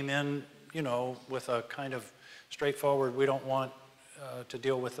president came in, you know, with a kind of straightforward, we don't want to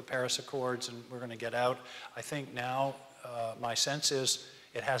deal with the Paris Accords and we're going to get out. I think now my sense is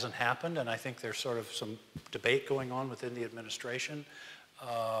it hasn't happened, and I think there's sort of some debate going on within the administration.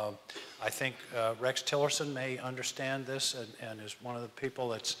 I think Rex Tillerson may understand this and is one of the people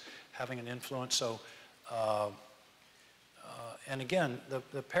that's having an influence. So, and again,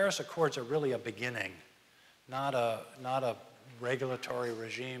 the Paris Accords are really a beginning, not a regulatory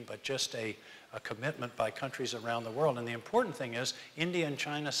regime, but just a commitment by countries around the world. And the important thing is India and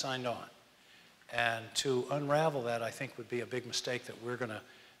China signed on. And to unravel that, I think, would be a big mistake that we're going to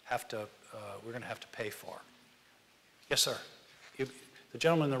have to pay for. Yes, sir. The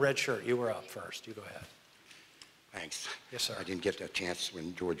gentleman in the red shirt, you were up first. You go ahead. Thanks. Yes, sir. I didn't get a chance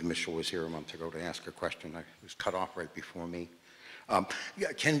when George Mitchell was here a month ago to ask a question. I was cut off right before me.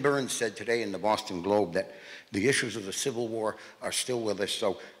 Yeah, Ken Burns said today in the Boston Globe that the issues of the Civil War are still with us.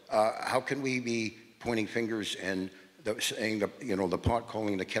 So how can we be pointing fingers and saying the pot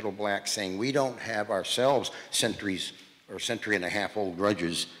calling the kettle black, saying we don't have ourselves centuries or century and a half old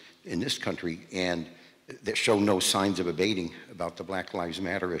grudges in this country and that show no signs of abating about the Black Lives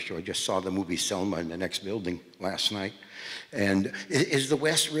Matter issue? I just saw the movie Selma in the next building last night. And is the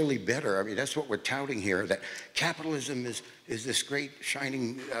West really better? I mean, that's what we're touting here, that capitalism is this great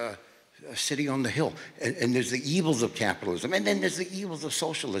shining city on the hill. And there's the evils of capitalism, and then there's the evils of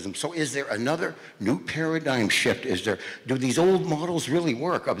socialism. So is there another new paradigm shift? Do these old models really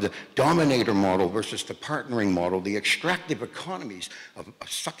work, of the dominator model versus the partnering model, the extractive economies of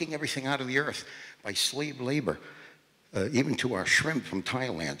sucking everything out of the earth by slave labor, even to our shrimp from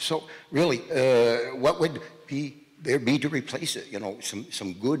Thailand? So really, what would there be to replace it? You know,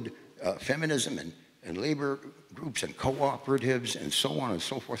 some good feminism and labor groups and cooperatives and so on and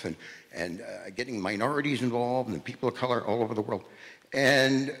so forth, and getting minorities involved and people of color all over the world.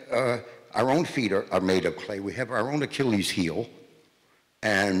 And our own feet are made of clay. We have our own Achilles heel.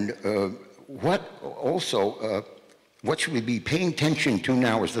 And what should we be paying attention to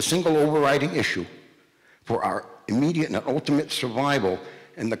now is the single overriding issue for our immediate and ultimate survival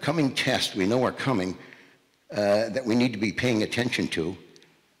and the coming tests we know are coming that we need to be paying attention to?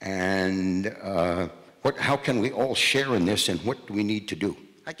 And how can we all share in this, and what do we need to do?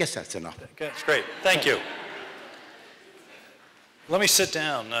 I guess that's enough. Okay, that's great. Thank you. Let me sit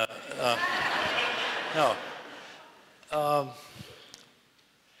down. No.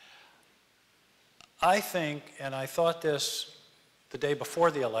 I think, and I thought this the day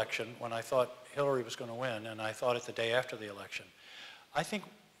before the election when I thought Hillary was going to win, and I thought it the day after the election. I think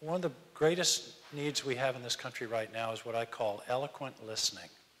one of the greatest needs we have in this country right now is what I call eloquent listening.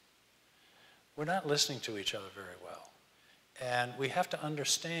 We're not listening to each other very well. And we have to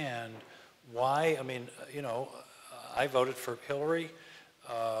understand why. I mean, you know, I voted for Hillary,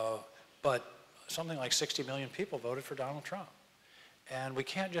 but something like 60 million people voted for Donald Trump. And we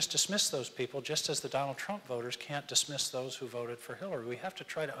can't just dismiss those people, just as the Donald Trump voters can't dismiss those who voted for Hillary. We have to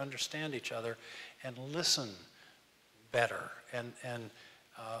try to understand each other and listen better. And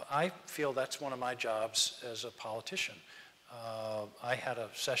I feel that's one of my jobs as a politician. I had a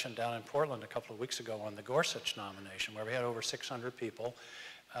session down in Portland a couple of weeks ago on the Gorsuch nomination where we had over 600 people,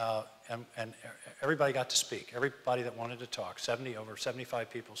 and everybody got to speak. Everybody that wanted to talk, over 75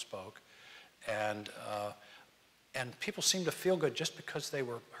 people spoke, and people seemed to feel good just because they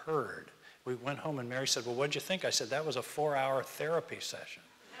were heard. We went home and Mary said, well, what'd you think? I said, that was a 4-hour therapy session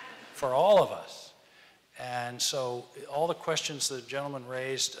for all of us. And so all the questions the gentleman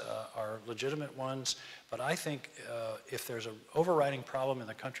raised are legitimate ones, but I think if there's an overriding problem in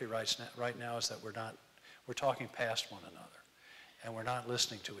the country right now is that we're talking past one another, and we're not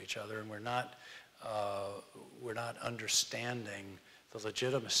listening to each other, and we're not understanding the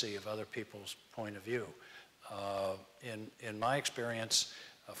legitimacy of other people's point of view. In my experience,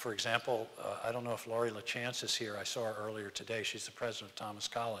 for example, I don't know if Lori LaChance is here. I saw her earlier today. She's the president of Thomas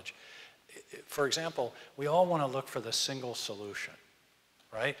College. For example, we all want to look for the single solution,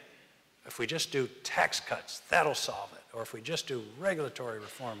 right? If we just do tax cuts, that'll solve it. Or if we just do regulatory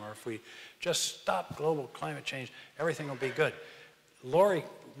reform, or if we just stop global climate change, everything will be good. Lori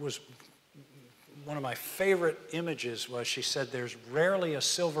was, one of my favorite images was she said, there's rarely a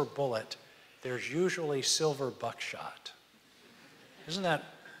silver bullet, there's usually silver buckshot. Isn't that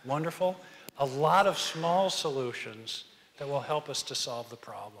wonderful? A lot of small solutions that will help us to solve the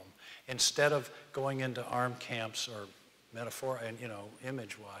problem, instead of going into armed camps, or metaphor and, you know,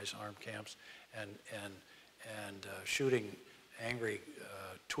 image-wise armed camps, and shooting angry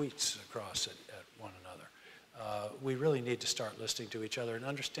tweets across at one another. We really need to start listening to each other and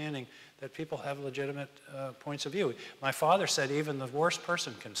understanding that people have legitimate points of view. My father said even the worst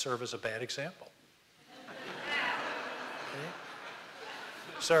person can serve as a bad example. Okay?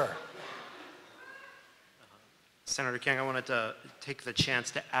 Sir. Senator King, I wanted to take the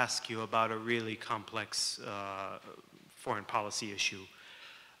chance to ask you about a really complex foreign policy issue.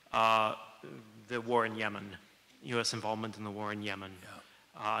 The war in Yemen, U.S. involvement in the war in Yemen. Yeah.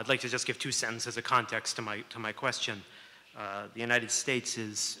 I'd like to just give 2 sentences of context to my question. The United States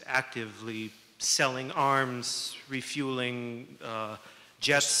is actively selling arms, refueling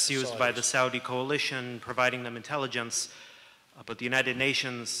jets used by the Saudi coalition, providing them intelligence, but the United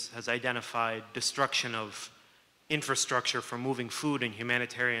Nations has identified destruction of infrastructure for moving food and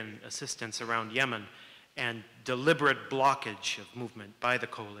humanitarian assistance around Yemen, and deliberate blockage of movement by the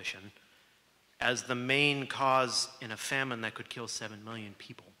coalition as the main cause in a famine that could kill 7 million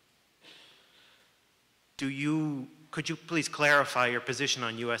people. Could you please clarify your position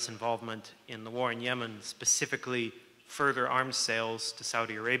on U.S. involvement in the war in Yemen, specifically further arms sales to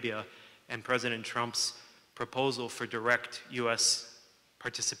Saudi Arabia and President Trump's proposal for direct U.S.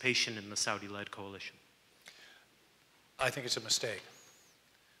 participation in the Saudi-led coalition? I think it's a mistake.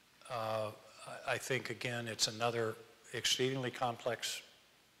 I think, again, it's another exceedingly complex,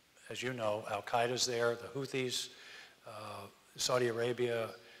 as you know, Al-Qaeda's there, the Houthis, Saudi Arabia,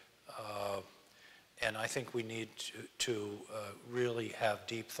 and I think we need to really have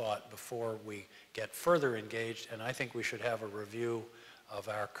deep thought before we get further engaged, and I think we should have a review of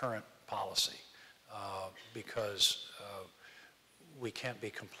our current policy because we can't be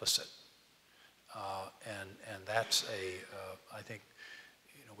complicit. And that's I think,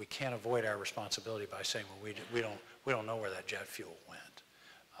 you know, we can't avoid our responsibility by saying, well, we don't know where that jet fuel went.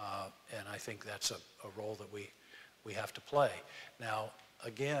 And I think that's a role that we have to play. Now,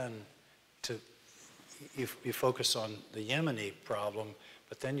 again, you focus on the Yemeni problem,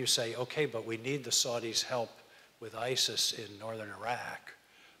 but then you say, okay, but we need the Saudis' help with ISIS in northern Iraq,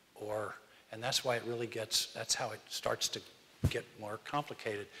 and that's why it really that's how it starts to get more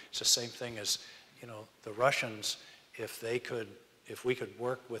complicated. It's the same thing as, you know, the Russians, if if we could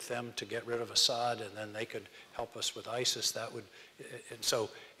work with them to get rid of Assad and then they could help us with ISIS, that would, and so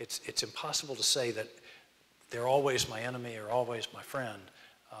it's impossible to say that they're always my enemy or always my friend,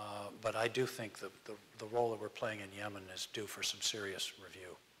 but I do think the role that we're playing in Yemen is due for some serious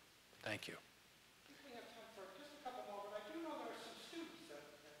review. Thank you. We have time for just a couple more, but I do know there are some students that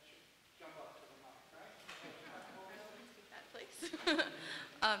should jump up to the mic, right?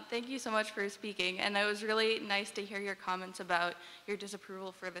 Thank you so much for speaking, and it was really nice to hear your comments about your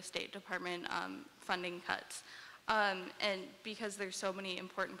disapproval for the State Department funding cuts. And because there's so many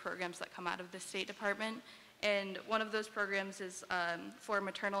important programs that come out of the State Department, and one of those programs is for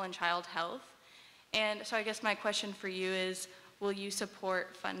maternal and child health. And so I guess my question for you is, will you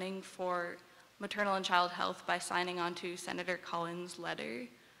support funding for maternal and child health by signing on to Senator Collins' letter?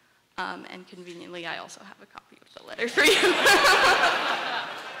 And conveniently, I also have a copy of the letter for you.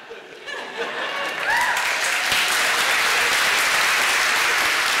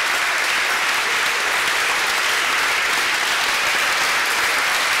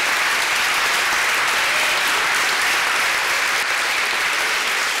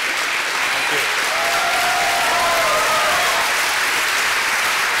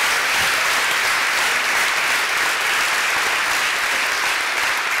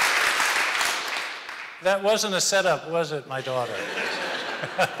 That wasn't a setup, was it, my daughter?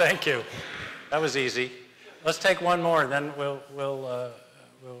 Thank you. That was easy. Let's take one more, and then we'll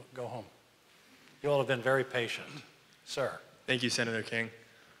go home. You all have been very patient. Sir. Thank you, Senator King.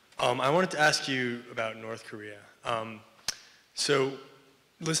 I wanted to ask you about North Korea. So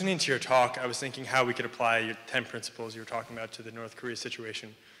listening to your talk, I was thinking how we could apply your 10 principles you were talking about to the North Korea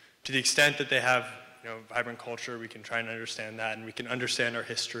situation. To the extent that they have, vibrant culture, we can try and understand that, and we can understand our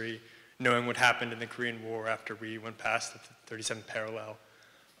history, knowing what happened in the Korean War after we went past the 37th parallel.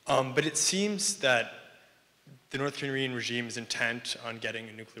 But it seems that the North Korean regime is intent on getting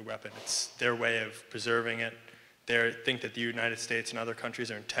a nuclear weapon. It's their way of preserving it. They think that the United States and other countries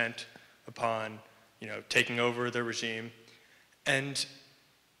are intent upon, taking over their regime. And,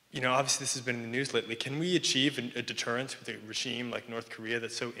 obviously this has been in the news lately. Can we achieve a deterrence with a regime like North Korea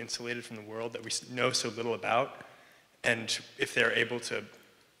that's so insulated from the world that we know so little about? And if they're able to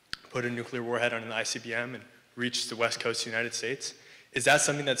put a nuclear warhead on an ICBM and reach the west coast of the United States, is that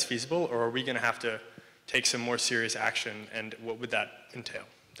something that's feasible, or are we going to have to take some more serious action, and what would that entail?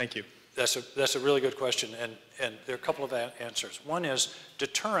 Thank you. That's a really good question, and there are a couple of answers. One is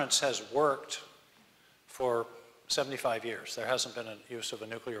deterrence has worked for 75 years. There hasn't been a use of a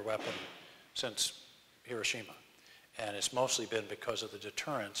nuclear weapon since Hiroshima, and it's mostly been because of the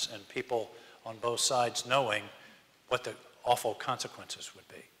deterrence and people on both sides knowing what the awful consequences would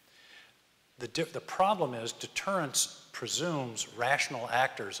be. The problem is deterrence presumes rational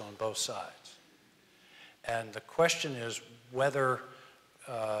actors on both sides. And the question is whether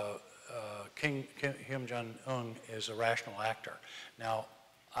Kim Jong-un is a rational actor. Now,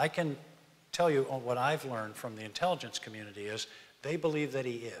 I can tell you what I've learned from the intelligence community is they believe that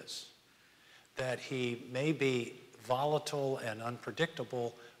he is. That he may be volatile and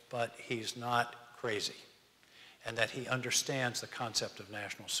unpredictable, but he's not crazy. And that he understands the concept of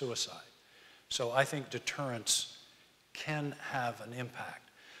national suicide. So I think deterrence can have an impact.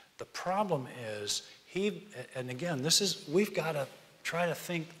 The problem is and again, we've got to try to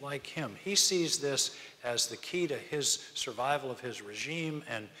think like him. He sees this as the key to his survival of his regime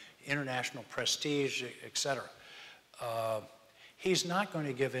and international prestige, et cetera. He's not going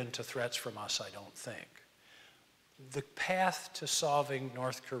to give in to threats from us, I don't think. The path to solving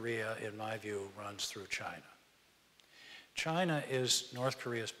North Korea, in my view, runs through China. China is North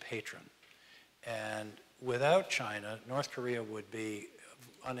Korea's patron. And without China, North Korea would be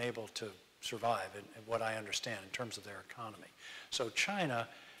unable to survive, in what I understand, in terms of their economy. So China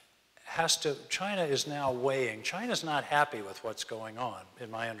is now weighing. China's not happy with what's going on,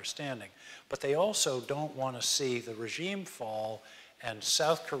 in my understanding. But they also don't want to see the regime fall and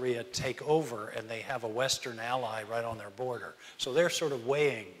South Korea take over and they have a Western ally right on their border. So they're sort of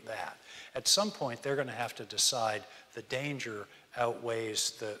weighing that. At some point, they're going to have to decide the danger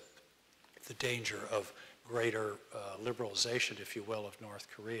outweighs the danger of greater liberalization, if you will, of North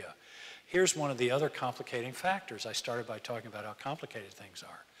Korea. Here's one of the other complicating factors. I started by talking about how complicated things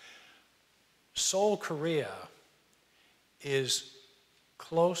are. Seoul, Korea is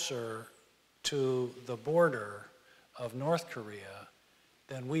closer to the border of North Korea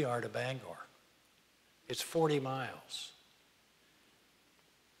than we are to Bangor. It's 40 miles.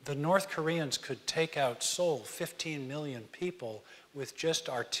 The North Koreans could take out Seoul, 15 million people, with just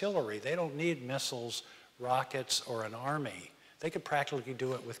artillery. They don't need missiles, rockets, or an army. They could practically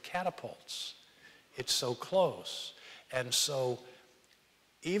do it with catapults. It's so close. And so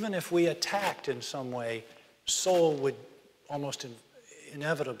even if we attacked in some way, Seoul would almost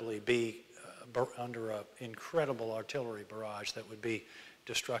inevitably be under an incredible artillery barrage that would be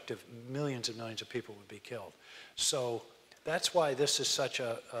destructive. Millions and millions of people would be killed. So that's why this is such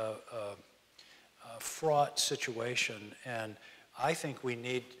a fraught situation, and I think we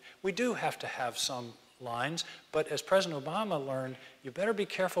do have to have some lines, but as President Obama learned, you better be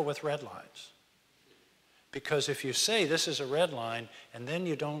careful with red lines. Because if you say this is a red line and then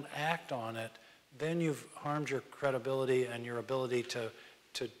you don't act on it, then you've harmed your credibility and your ability to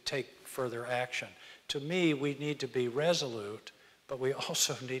take further action. To me, we need to be resolute, but we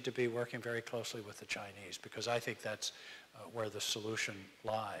also need to be working very closely with the Chinese, because I think that's where the solution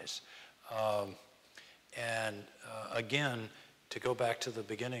lies. Again, to go back to the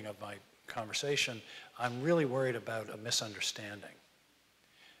beginning of my conversation, I'm really worried about a misunderstanding.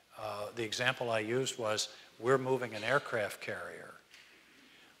 The example I used was, we're moving an aircraft carrier.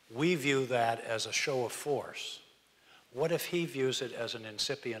 We view that as a show of force. What if he views it as an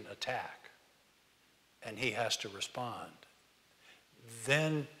incipient attack and he has to respond?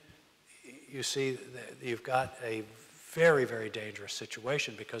 Then you see that you've got a very, very dangerous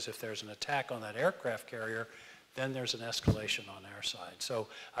situation, because if there's an attack on that aircraft carrier, then there's an escalation on our side. So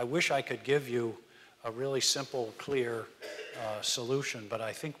I wish I could give you a really simple, clear solution, but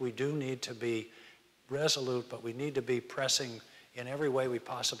I think we do need to be resolute, but we need to be pressing in every way we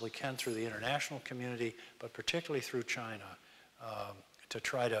possibly can through the international community, but particularly through China, to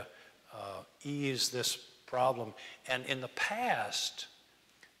try to ease this problem. And in the past,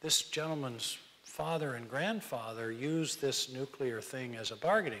 this gentleman's father and grandfather used this nuclear thing as a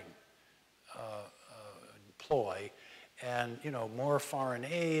bargaining ploy, and more foreign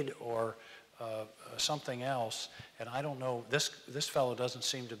aid or something else. And I don't know, this fellow doesn't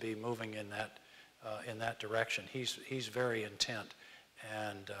seem to be moving in that direction. He's very intent,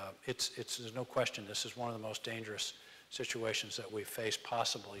 and there's no question this is one of the most dangerous situations that we've faced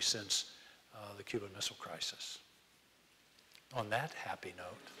possibly since the Cuban Missile Crisis. On that happy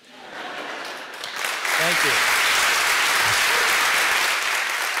note, thank you.